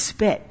 he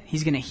spit.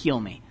 He's going to heal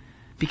me.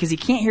 Because he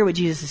can't hear what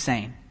Jesus is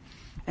saying.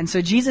 And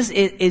so Jesus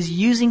is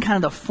using kind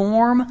of the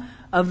form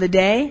of the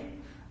day,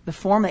 the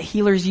form that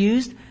healers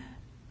used,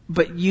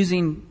 but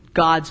using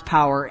God's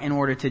power in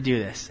order to do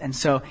this. And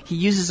so he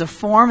uses a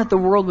form that the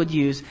world would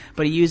use,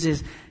 but he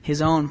uses his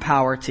own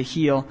power to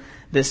heal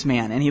this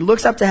man. And he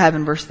looks up to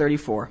heaven, verse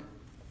 34.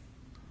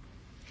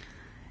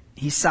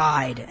 He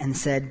sighed and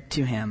said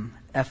to him,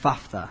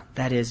 Ephphatha,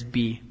 that is,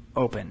 be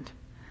opened.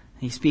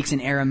 He speaks in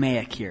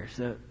Aramaic here.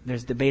 So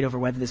there's debate over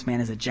whether this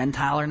man is a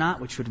Gentile or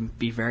not, which would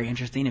be very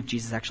interesting if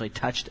Jesus actually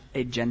touched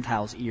a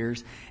Gentile's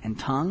ears and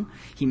tongue.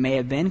 He may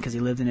have been because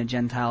he lived in a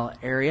Gentile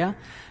area.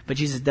 But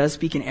Jesus does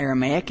speak in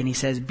Aramaic, and he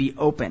says, be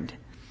opened.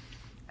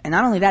 And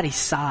not only that, he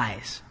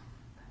sighs.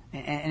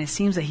 And it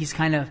seems that he's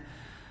kind of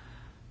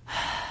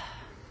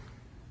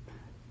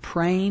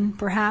praying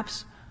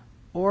perhaps,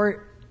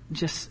 or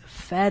just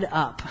fed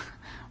up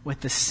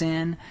with the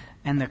sin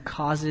and the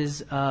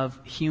causes of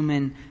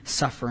human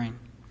suffering.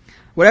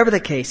 Whatever the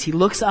case, he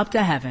looks up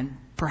to heaven,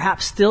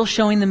 perhaps still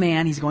showing the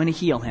man he's going to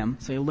heal him.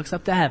 So he looks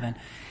up to heaven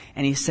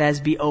and he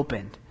says, be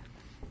opened.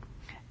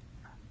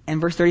 And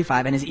verse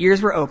 35, and his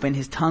ears were opened,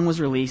 his tongue was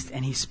released,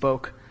 and he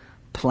spoke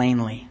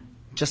plainly.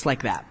 Just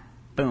like that.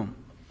 Boom.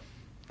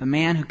 The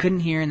man who couldn't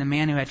hear and the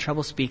man who had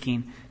trouble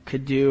speaking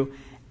could do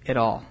it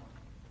all.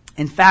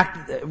 In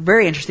fact,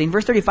 very interesting,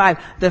 verse 35,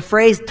 the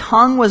phrase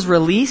tongue was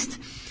released.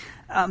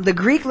 The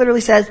Greek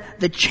literally says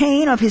the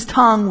chain of his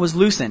tongue was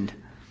loosened.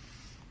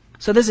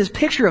 So there's this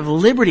picture of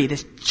liberty,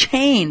 this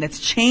chain that's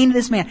chained to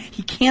this man.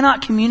 He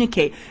cannot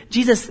communicate.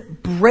 Jesus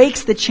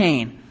breaks the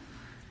chain,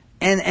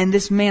 and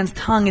this man's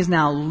tongue is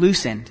now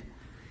loosened.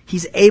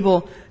 He's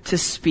able to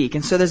speak.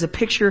 And so there's a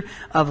picture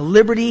of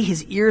liberty.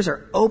 His ears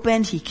are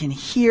opened. He can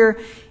hear.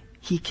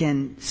 He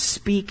can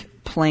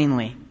speak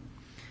plainly.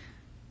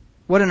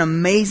 What an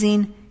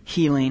amazing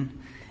healing.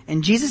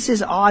 And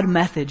Jesus' odd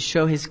methods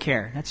show his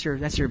care. That's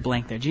your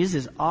blank there.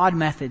 Jesus' odd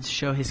methods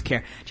show his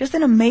care. Just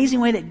an amazing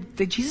way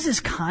that Jesus is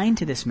kind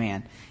to this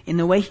man in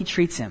the way he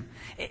treats him.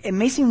 It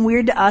may seem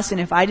weird to us,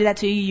 and if I did that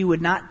to you, you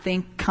would not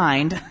think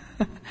kind.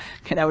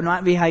 That would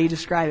not be how you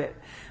describe it.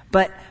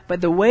 But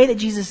the way that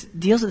Jesus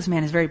deals with this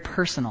man is very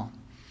personal.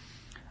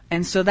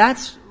 And so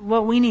that's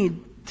what we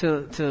need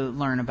to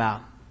learn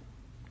about.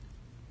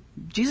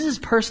 Jesus is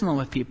personal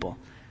with people.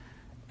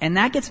 And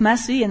that gets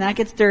messy and that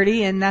gets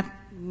dirty, and that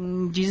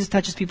Jesus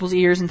touches people's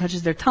ears and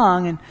touches their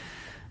tongue, and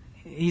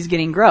he's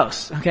getting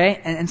gross,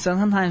 okay? And so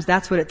sometimes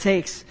that's what it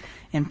takes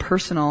in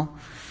personal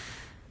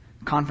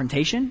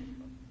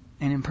confrontation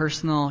and in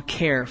personal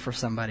care for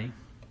somebody.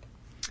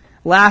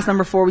 Last,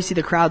 number 4, we see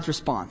the crowd's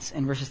response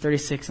in verses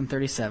 36 and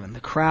 37. The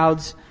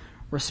crowd's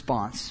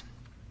response.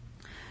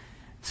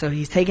 So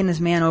he's taken this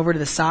man over to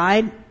the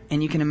side,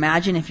 and you can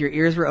imagine if your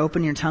ears were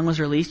open and your tongue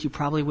was released, you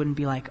probably wouldn't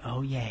be like,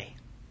 oh yay,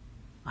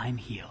 I'm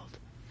healed.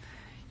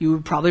 You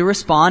would probably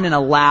respond in a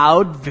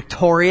loud,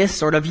 victorious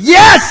sort of,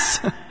 yes!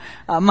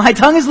 My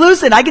tongue is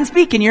loosened. I can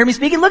speak. Can you hear me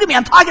speaking? Look at me.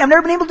 I'm talking. I've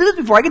never been able to do this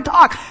before. I can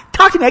talk.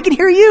 Talk to me. I can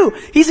hear you.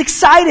 He's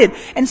excited.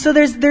 And so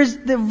there's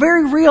the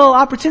very real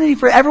opportunity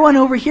for everyone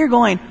over here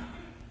going,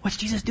 what's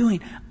Jesus doing?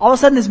 All of a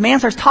sudden this man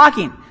starts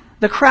talking.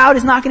 The crowd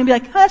is not going to be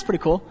like, oh, that's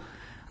pretty cool.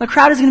 The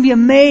crowd is going to be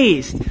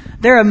amazed.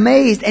 They're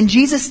amazed. And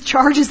Jesus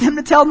charges them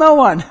to tell no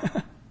one.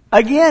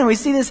 Again, we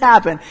see this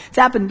happen. It's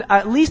happened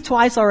at least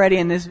twice already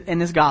in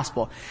this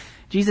gospel.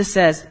 Jesus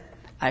says,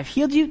 I've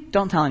healed you,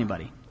 don't tell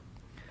anybody.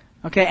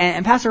 Okay,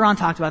 and Pastor Ron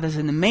talked about this,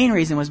 and the main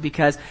reason was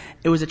because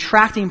it was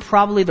attracting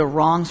probably the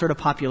wrong sort of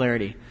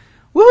popularity.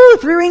 Woo,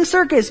 3-ring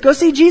circus, go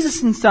see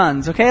Jesus and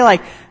Sons, okay?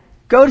 Like,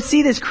 go to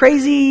see this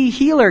crazy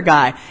healer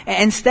guy,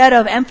 instead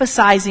of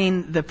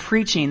emphasizing the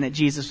preaching that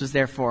Jesus was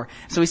there for.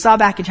 So we saw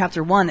back in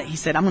chapter 1 that he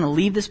said, I'm going to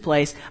leave this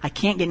place, I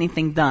can't get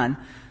anything done.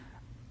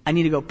 I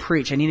need to go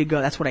preach. I need to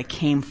go. That's what I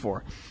came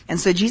for. And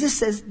so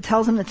Jesus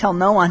tells him to tell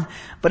no one.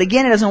 But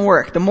again, it doesn't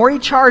work. The more he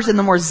charged them,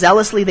 the more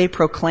zealously they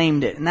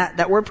proclaimed it. And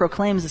that word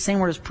proclaim is the same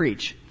word as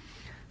preach.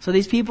 So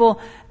these people,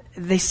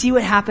 they see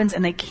what happens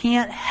and they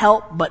can't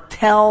help but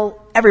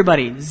tell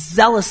everybody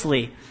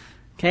zealously.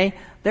 Okay?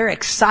 They're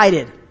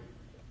excited.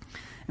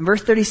 In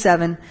verse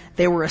 37,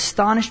 they were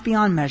astonished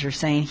beyond measure,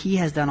 saying, he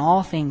has done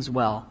all things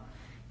well.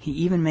 He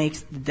even makes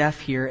the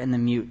deaf hear and the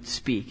mute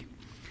speak.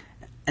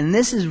 And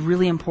this is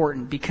really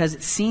important because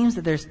it seems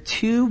that there's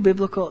two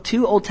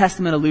Old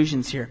Testament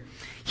allusions here.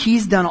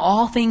 He's done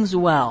all things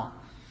well.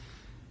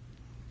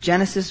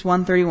 Genesis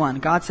 1:31,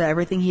 God saw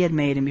everything he had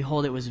made, and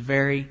behold, it was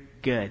very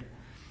good.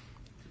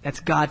 That's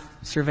God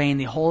surveying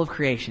the whole of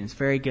creation. It's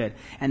very good.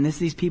 And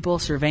these people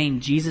surveying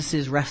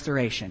Jesus'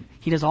 restoration.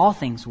 He does all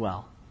things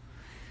well.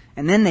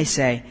 And then they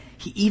say,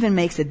 he even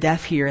makes the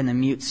deaf hear and the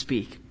mute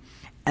speak.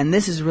 And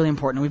this is really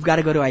important. We've got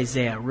to go to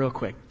Isaiah real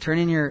quick. Turn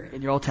in your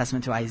Old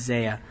Testament to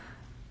Isaiah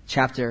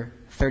chapter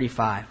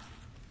 35.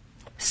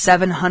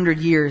 700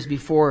 years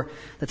before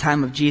the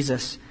time of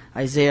Jesus,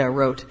 Isaiah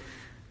wrote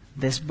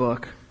this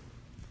book.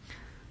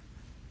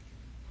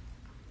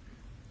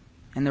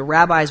 And the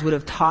rabbis would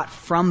have taught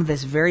from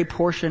this very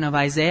portion of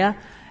Isaiah,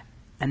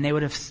 and they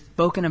would have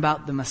spoken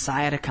about the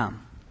Messiah to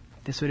come.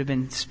 This would have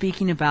been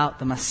speaking about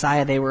the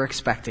Messiah they were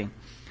expecting.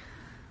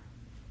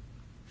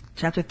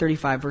 Chapter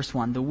 35, verse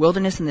 1. The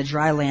wilderness and the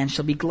dry land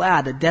shall be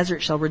glad. The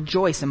desert shall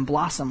rejoice and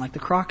blossom like the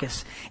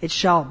crocus. It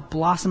shall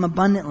blossom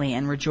abundantly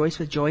and rejoice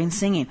with joy and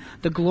singing.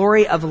 The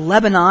glory of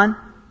Lebanon,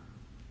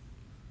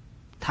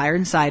 Tyre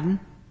and Sidon,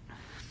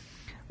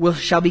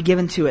 shall be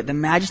given to it. The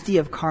majesty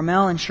of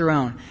Carmel and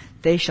Sharon.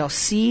 They shall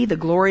see the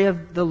glory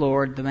of the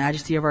Lord, the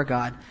majesty of our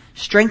God.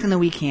 Strengthen the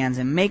weak hands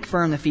and make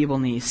firm the feeble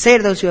knees. Say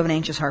to those who have an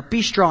anxious heart,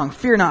 be strong,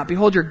 fear not.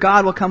 Behold, your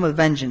God will come with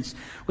vengeance.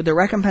 With the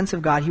recompense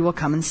of God, he will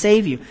come and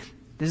save you.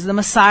 This is the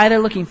Messiah they're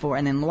looking for.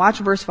 And then watch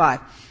verse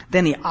 5.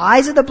 Then the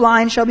eyes of the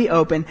blind shall be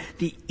opened,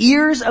 the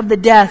ears of the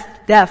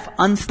deaf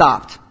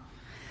unstopped.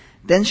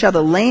 Then shall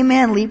the lame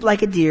man leap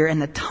like a deer,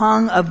 and the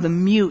tongue of the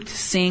mute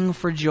sing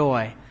for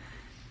joy.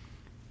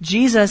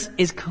 Jesus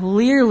is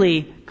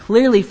clearly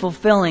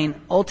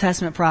fulfilling Old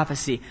Testament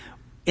prophecy.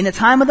 In the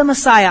time of the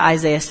Messiah,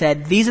 Isaiah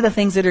said, these are the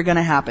things that are going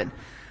to happen.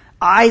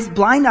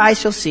 Blind eyes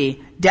shall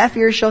see, deaf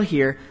ears shall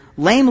hear,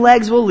 lame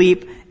legs will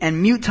leap,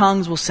 and mute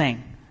tongues will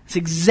sing. It's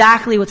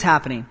exactly what's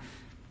happening.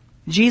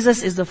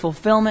 Jesus is the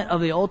fulfillment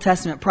of the Old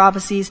Testament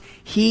prophecies.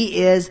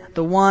 He is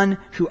the one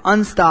who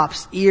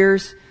unstops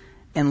ears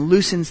and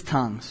loosens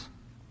tongues.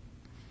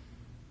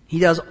 He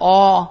does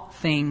all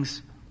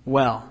things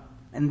well.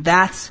 And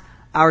that's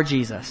our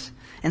Jesus.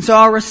 And so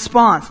our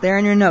response, there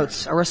in your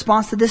notes, our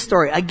response to this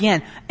story,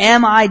 again,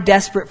 am I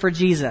desperate for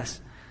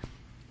Jesus?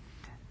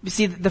 You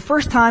see, the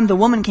first time the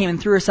woman came and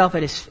threw herself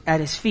at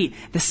his feet.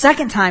 The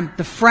second time,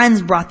 the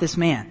friends brought this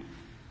man.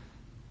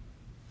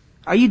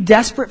 Are you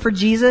desperate for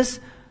Jesus?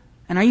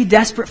 And are you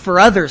desperate for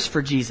others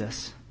for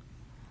Jesus?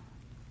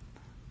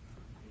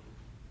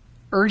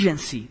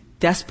 Urgency,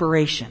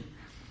 desperation.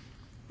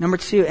 Number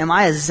 2, am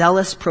I a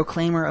zealous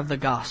proclaimer of the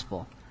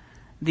gospel?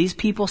 These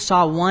people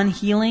saw one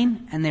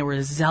healing and they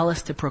were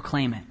zealous to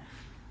proclaim it.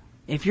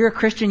 If you're a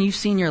Christian, you've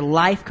seen your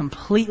life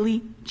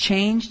completely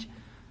changed.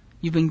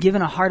 You've been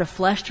given a heart of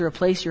flesh to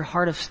replace your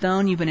heart of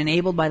stone. You've been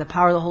enabled by the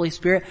power of the Holy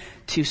Spirit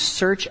to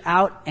search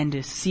out and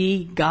to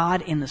see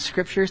God in the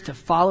Scriptures, to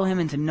follow Him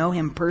and to know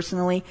Him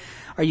personally.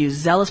 Are you a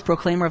zealous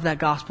proclaimer of that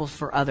gospel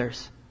for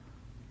others?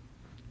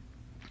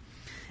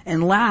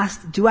 And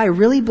last, do I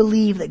really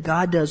believe that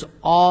God does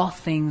all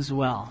things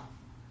well?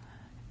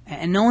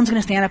 And no one's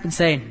going to stand up and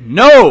say,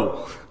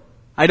 no,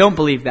 I don't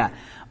believe that.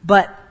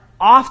 But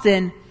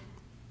often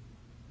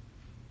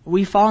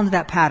we fall into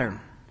that pattern,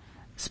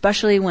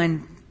 especially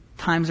when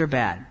times are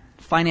bad,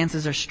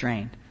 finances are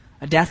strained,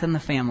 a death in the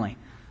family,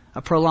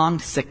 a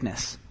prolonged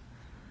sickness.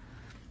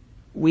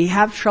 We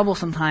have trouble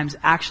sometimes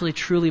actually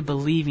truly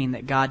believing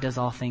that God does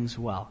all things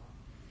well.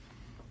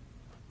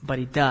 But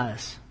He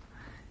does.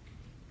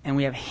 And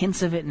we have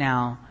hints of it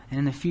now, and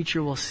in the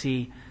future we'll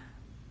see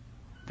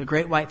the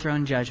great white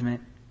throne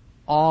judgment.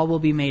 All will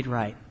be made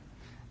right.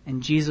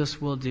 And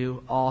Jesus will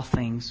do all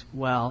things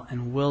well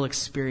and will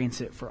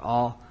experience it for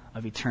all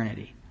of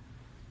eternity.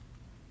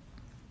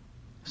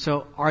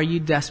 So, are you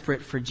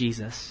desperate for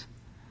Jesus?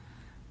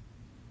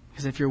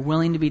 Because if you're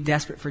willing to be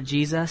desperate for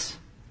Jesus,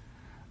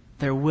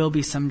 there will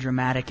be some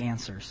dramatic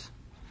answers.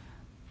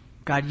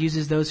 God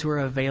uses those who are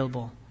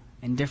available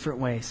in different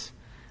ways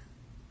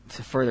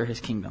to further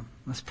His kingdom.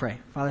 Let's pray.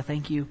 Father,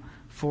 thank you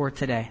for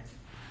today,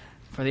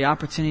 for the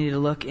opportunity to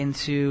look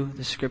into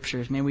the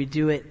Scriptures. May we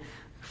do it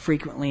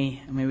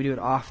frequently, and may we do it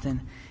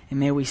often, and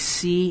may we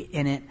see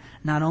in it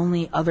not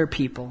only other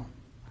people,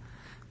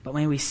 but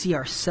may we see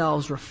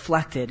ourselves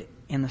reflected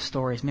in the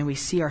stories. May we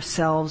see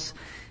ourselves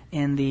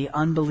in the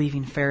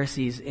unbelieving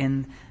Pharisees,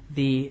 in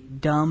the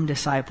dumb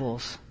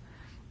disciples.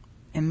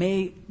 And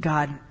may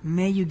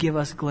you give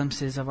us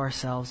glimpses of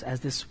ourselves as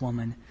this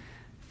woman,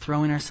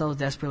 throwing ourselves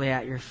desperately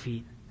at your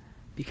feet,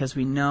 because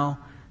we know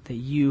that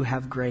you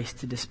have grace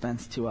to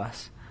dispense to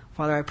us.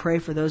 Father, I pray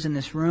for those in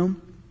this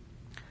room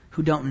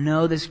who don't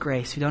know this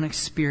grace, who don't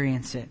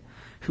experience it,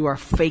 who are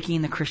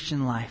faking the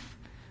Christian life,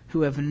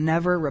 who have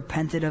never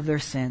repented of their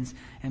sins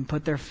and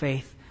put their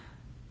faith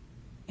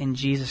in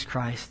Jesus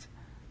Christ,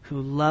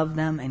 who loved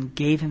them and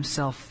gave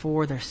Himself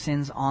for their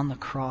sins on the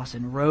cross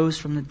and rose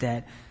from the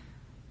dead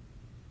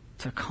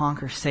to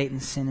conquer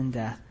Satan, sin, and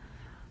death.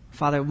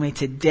 Father, may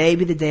today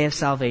be the day of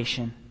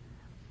salvation.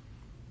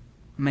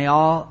 May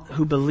all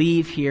who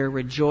believe here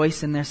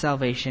rejoice in their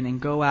salvation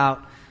and go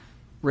out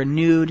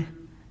renewed,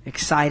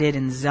 excited,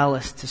 and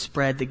zealous to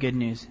spread the good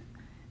news.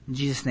 In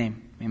Jesus'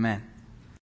 name, amen.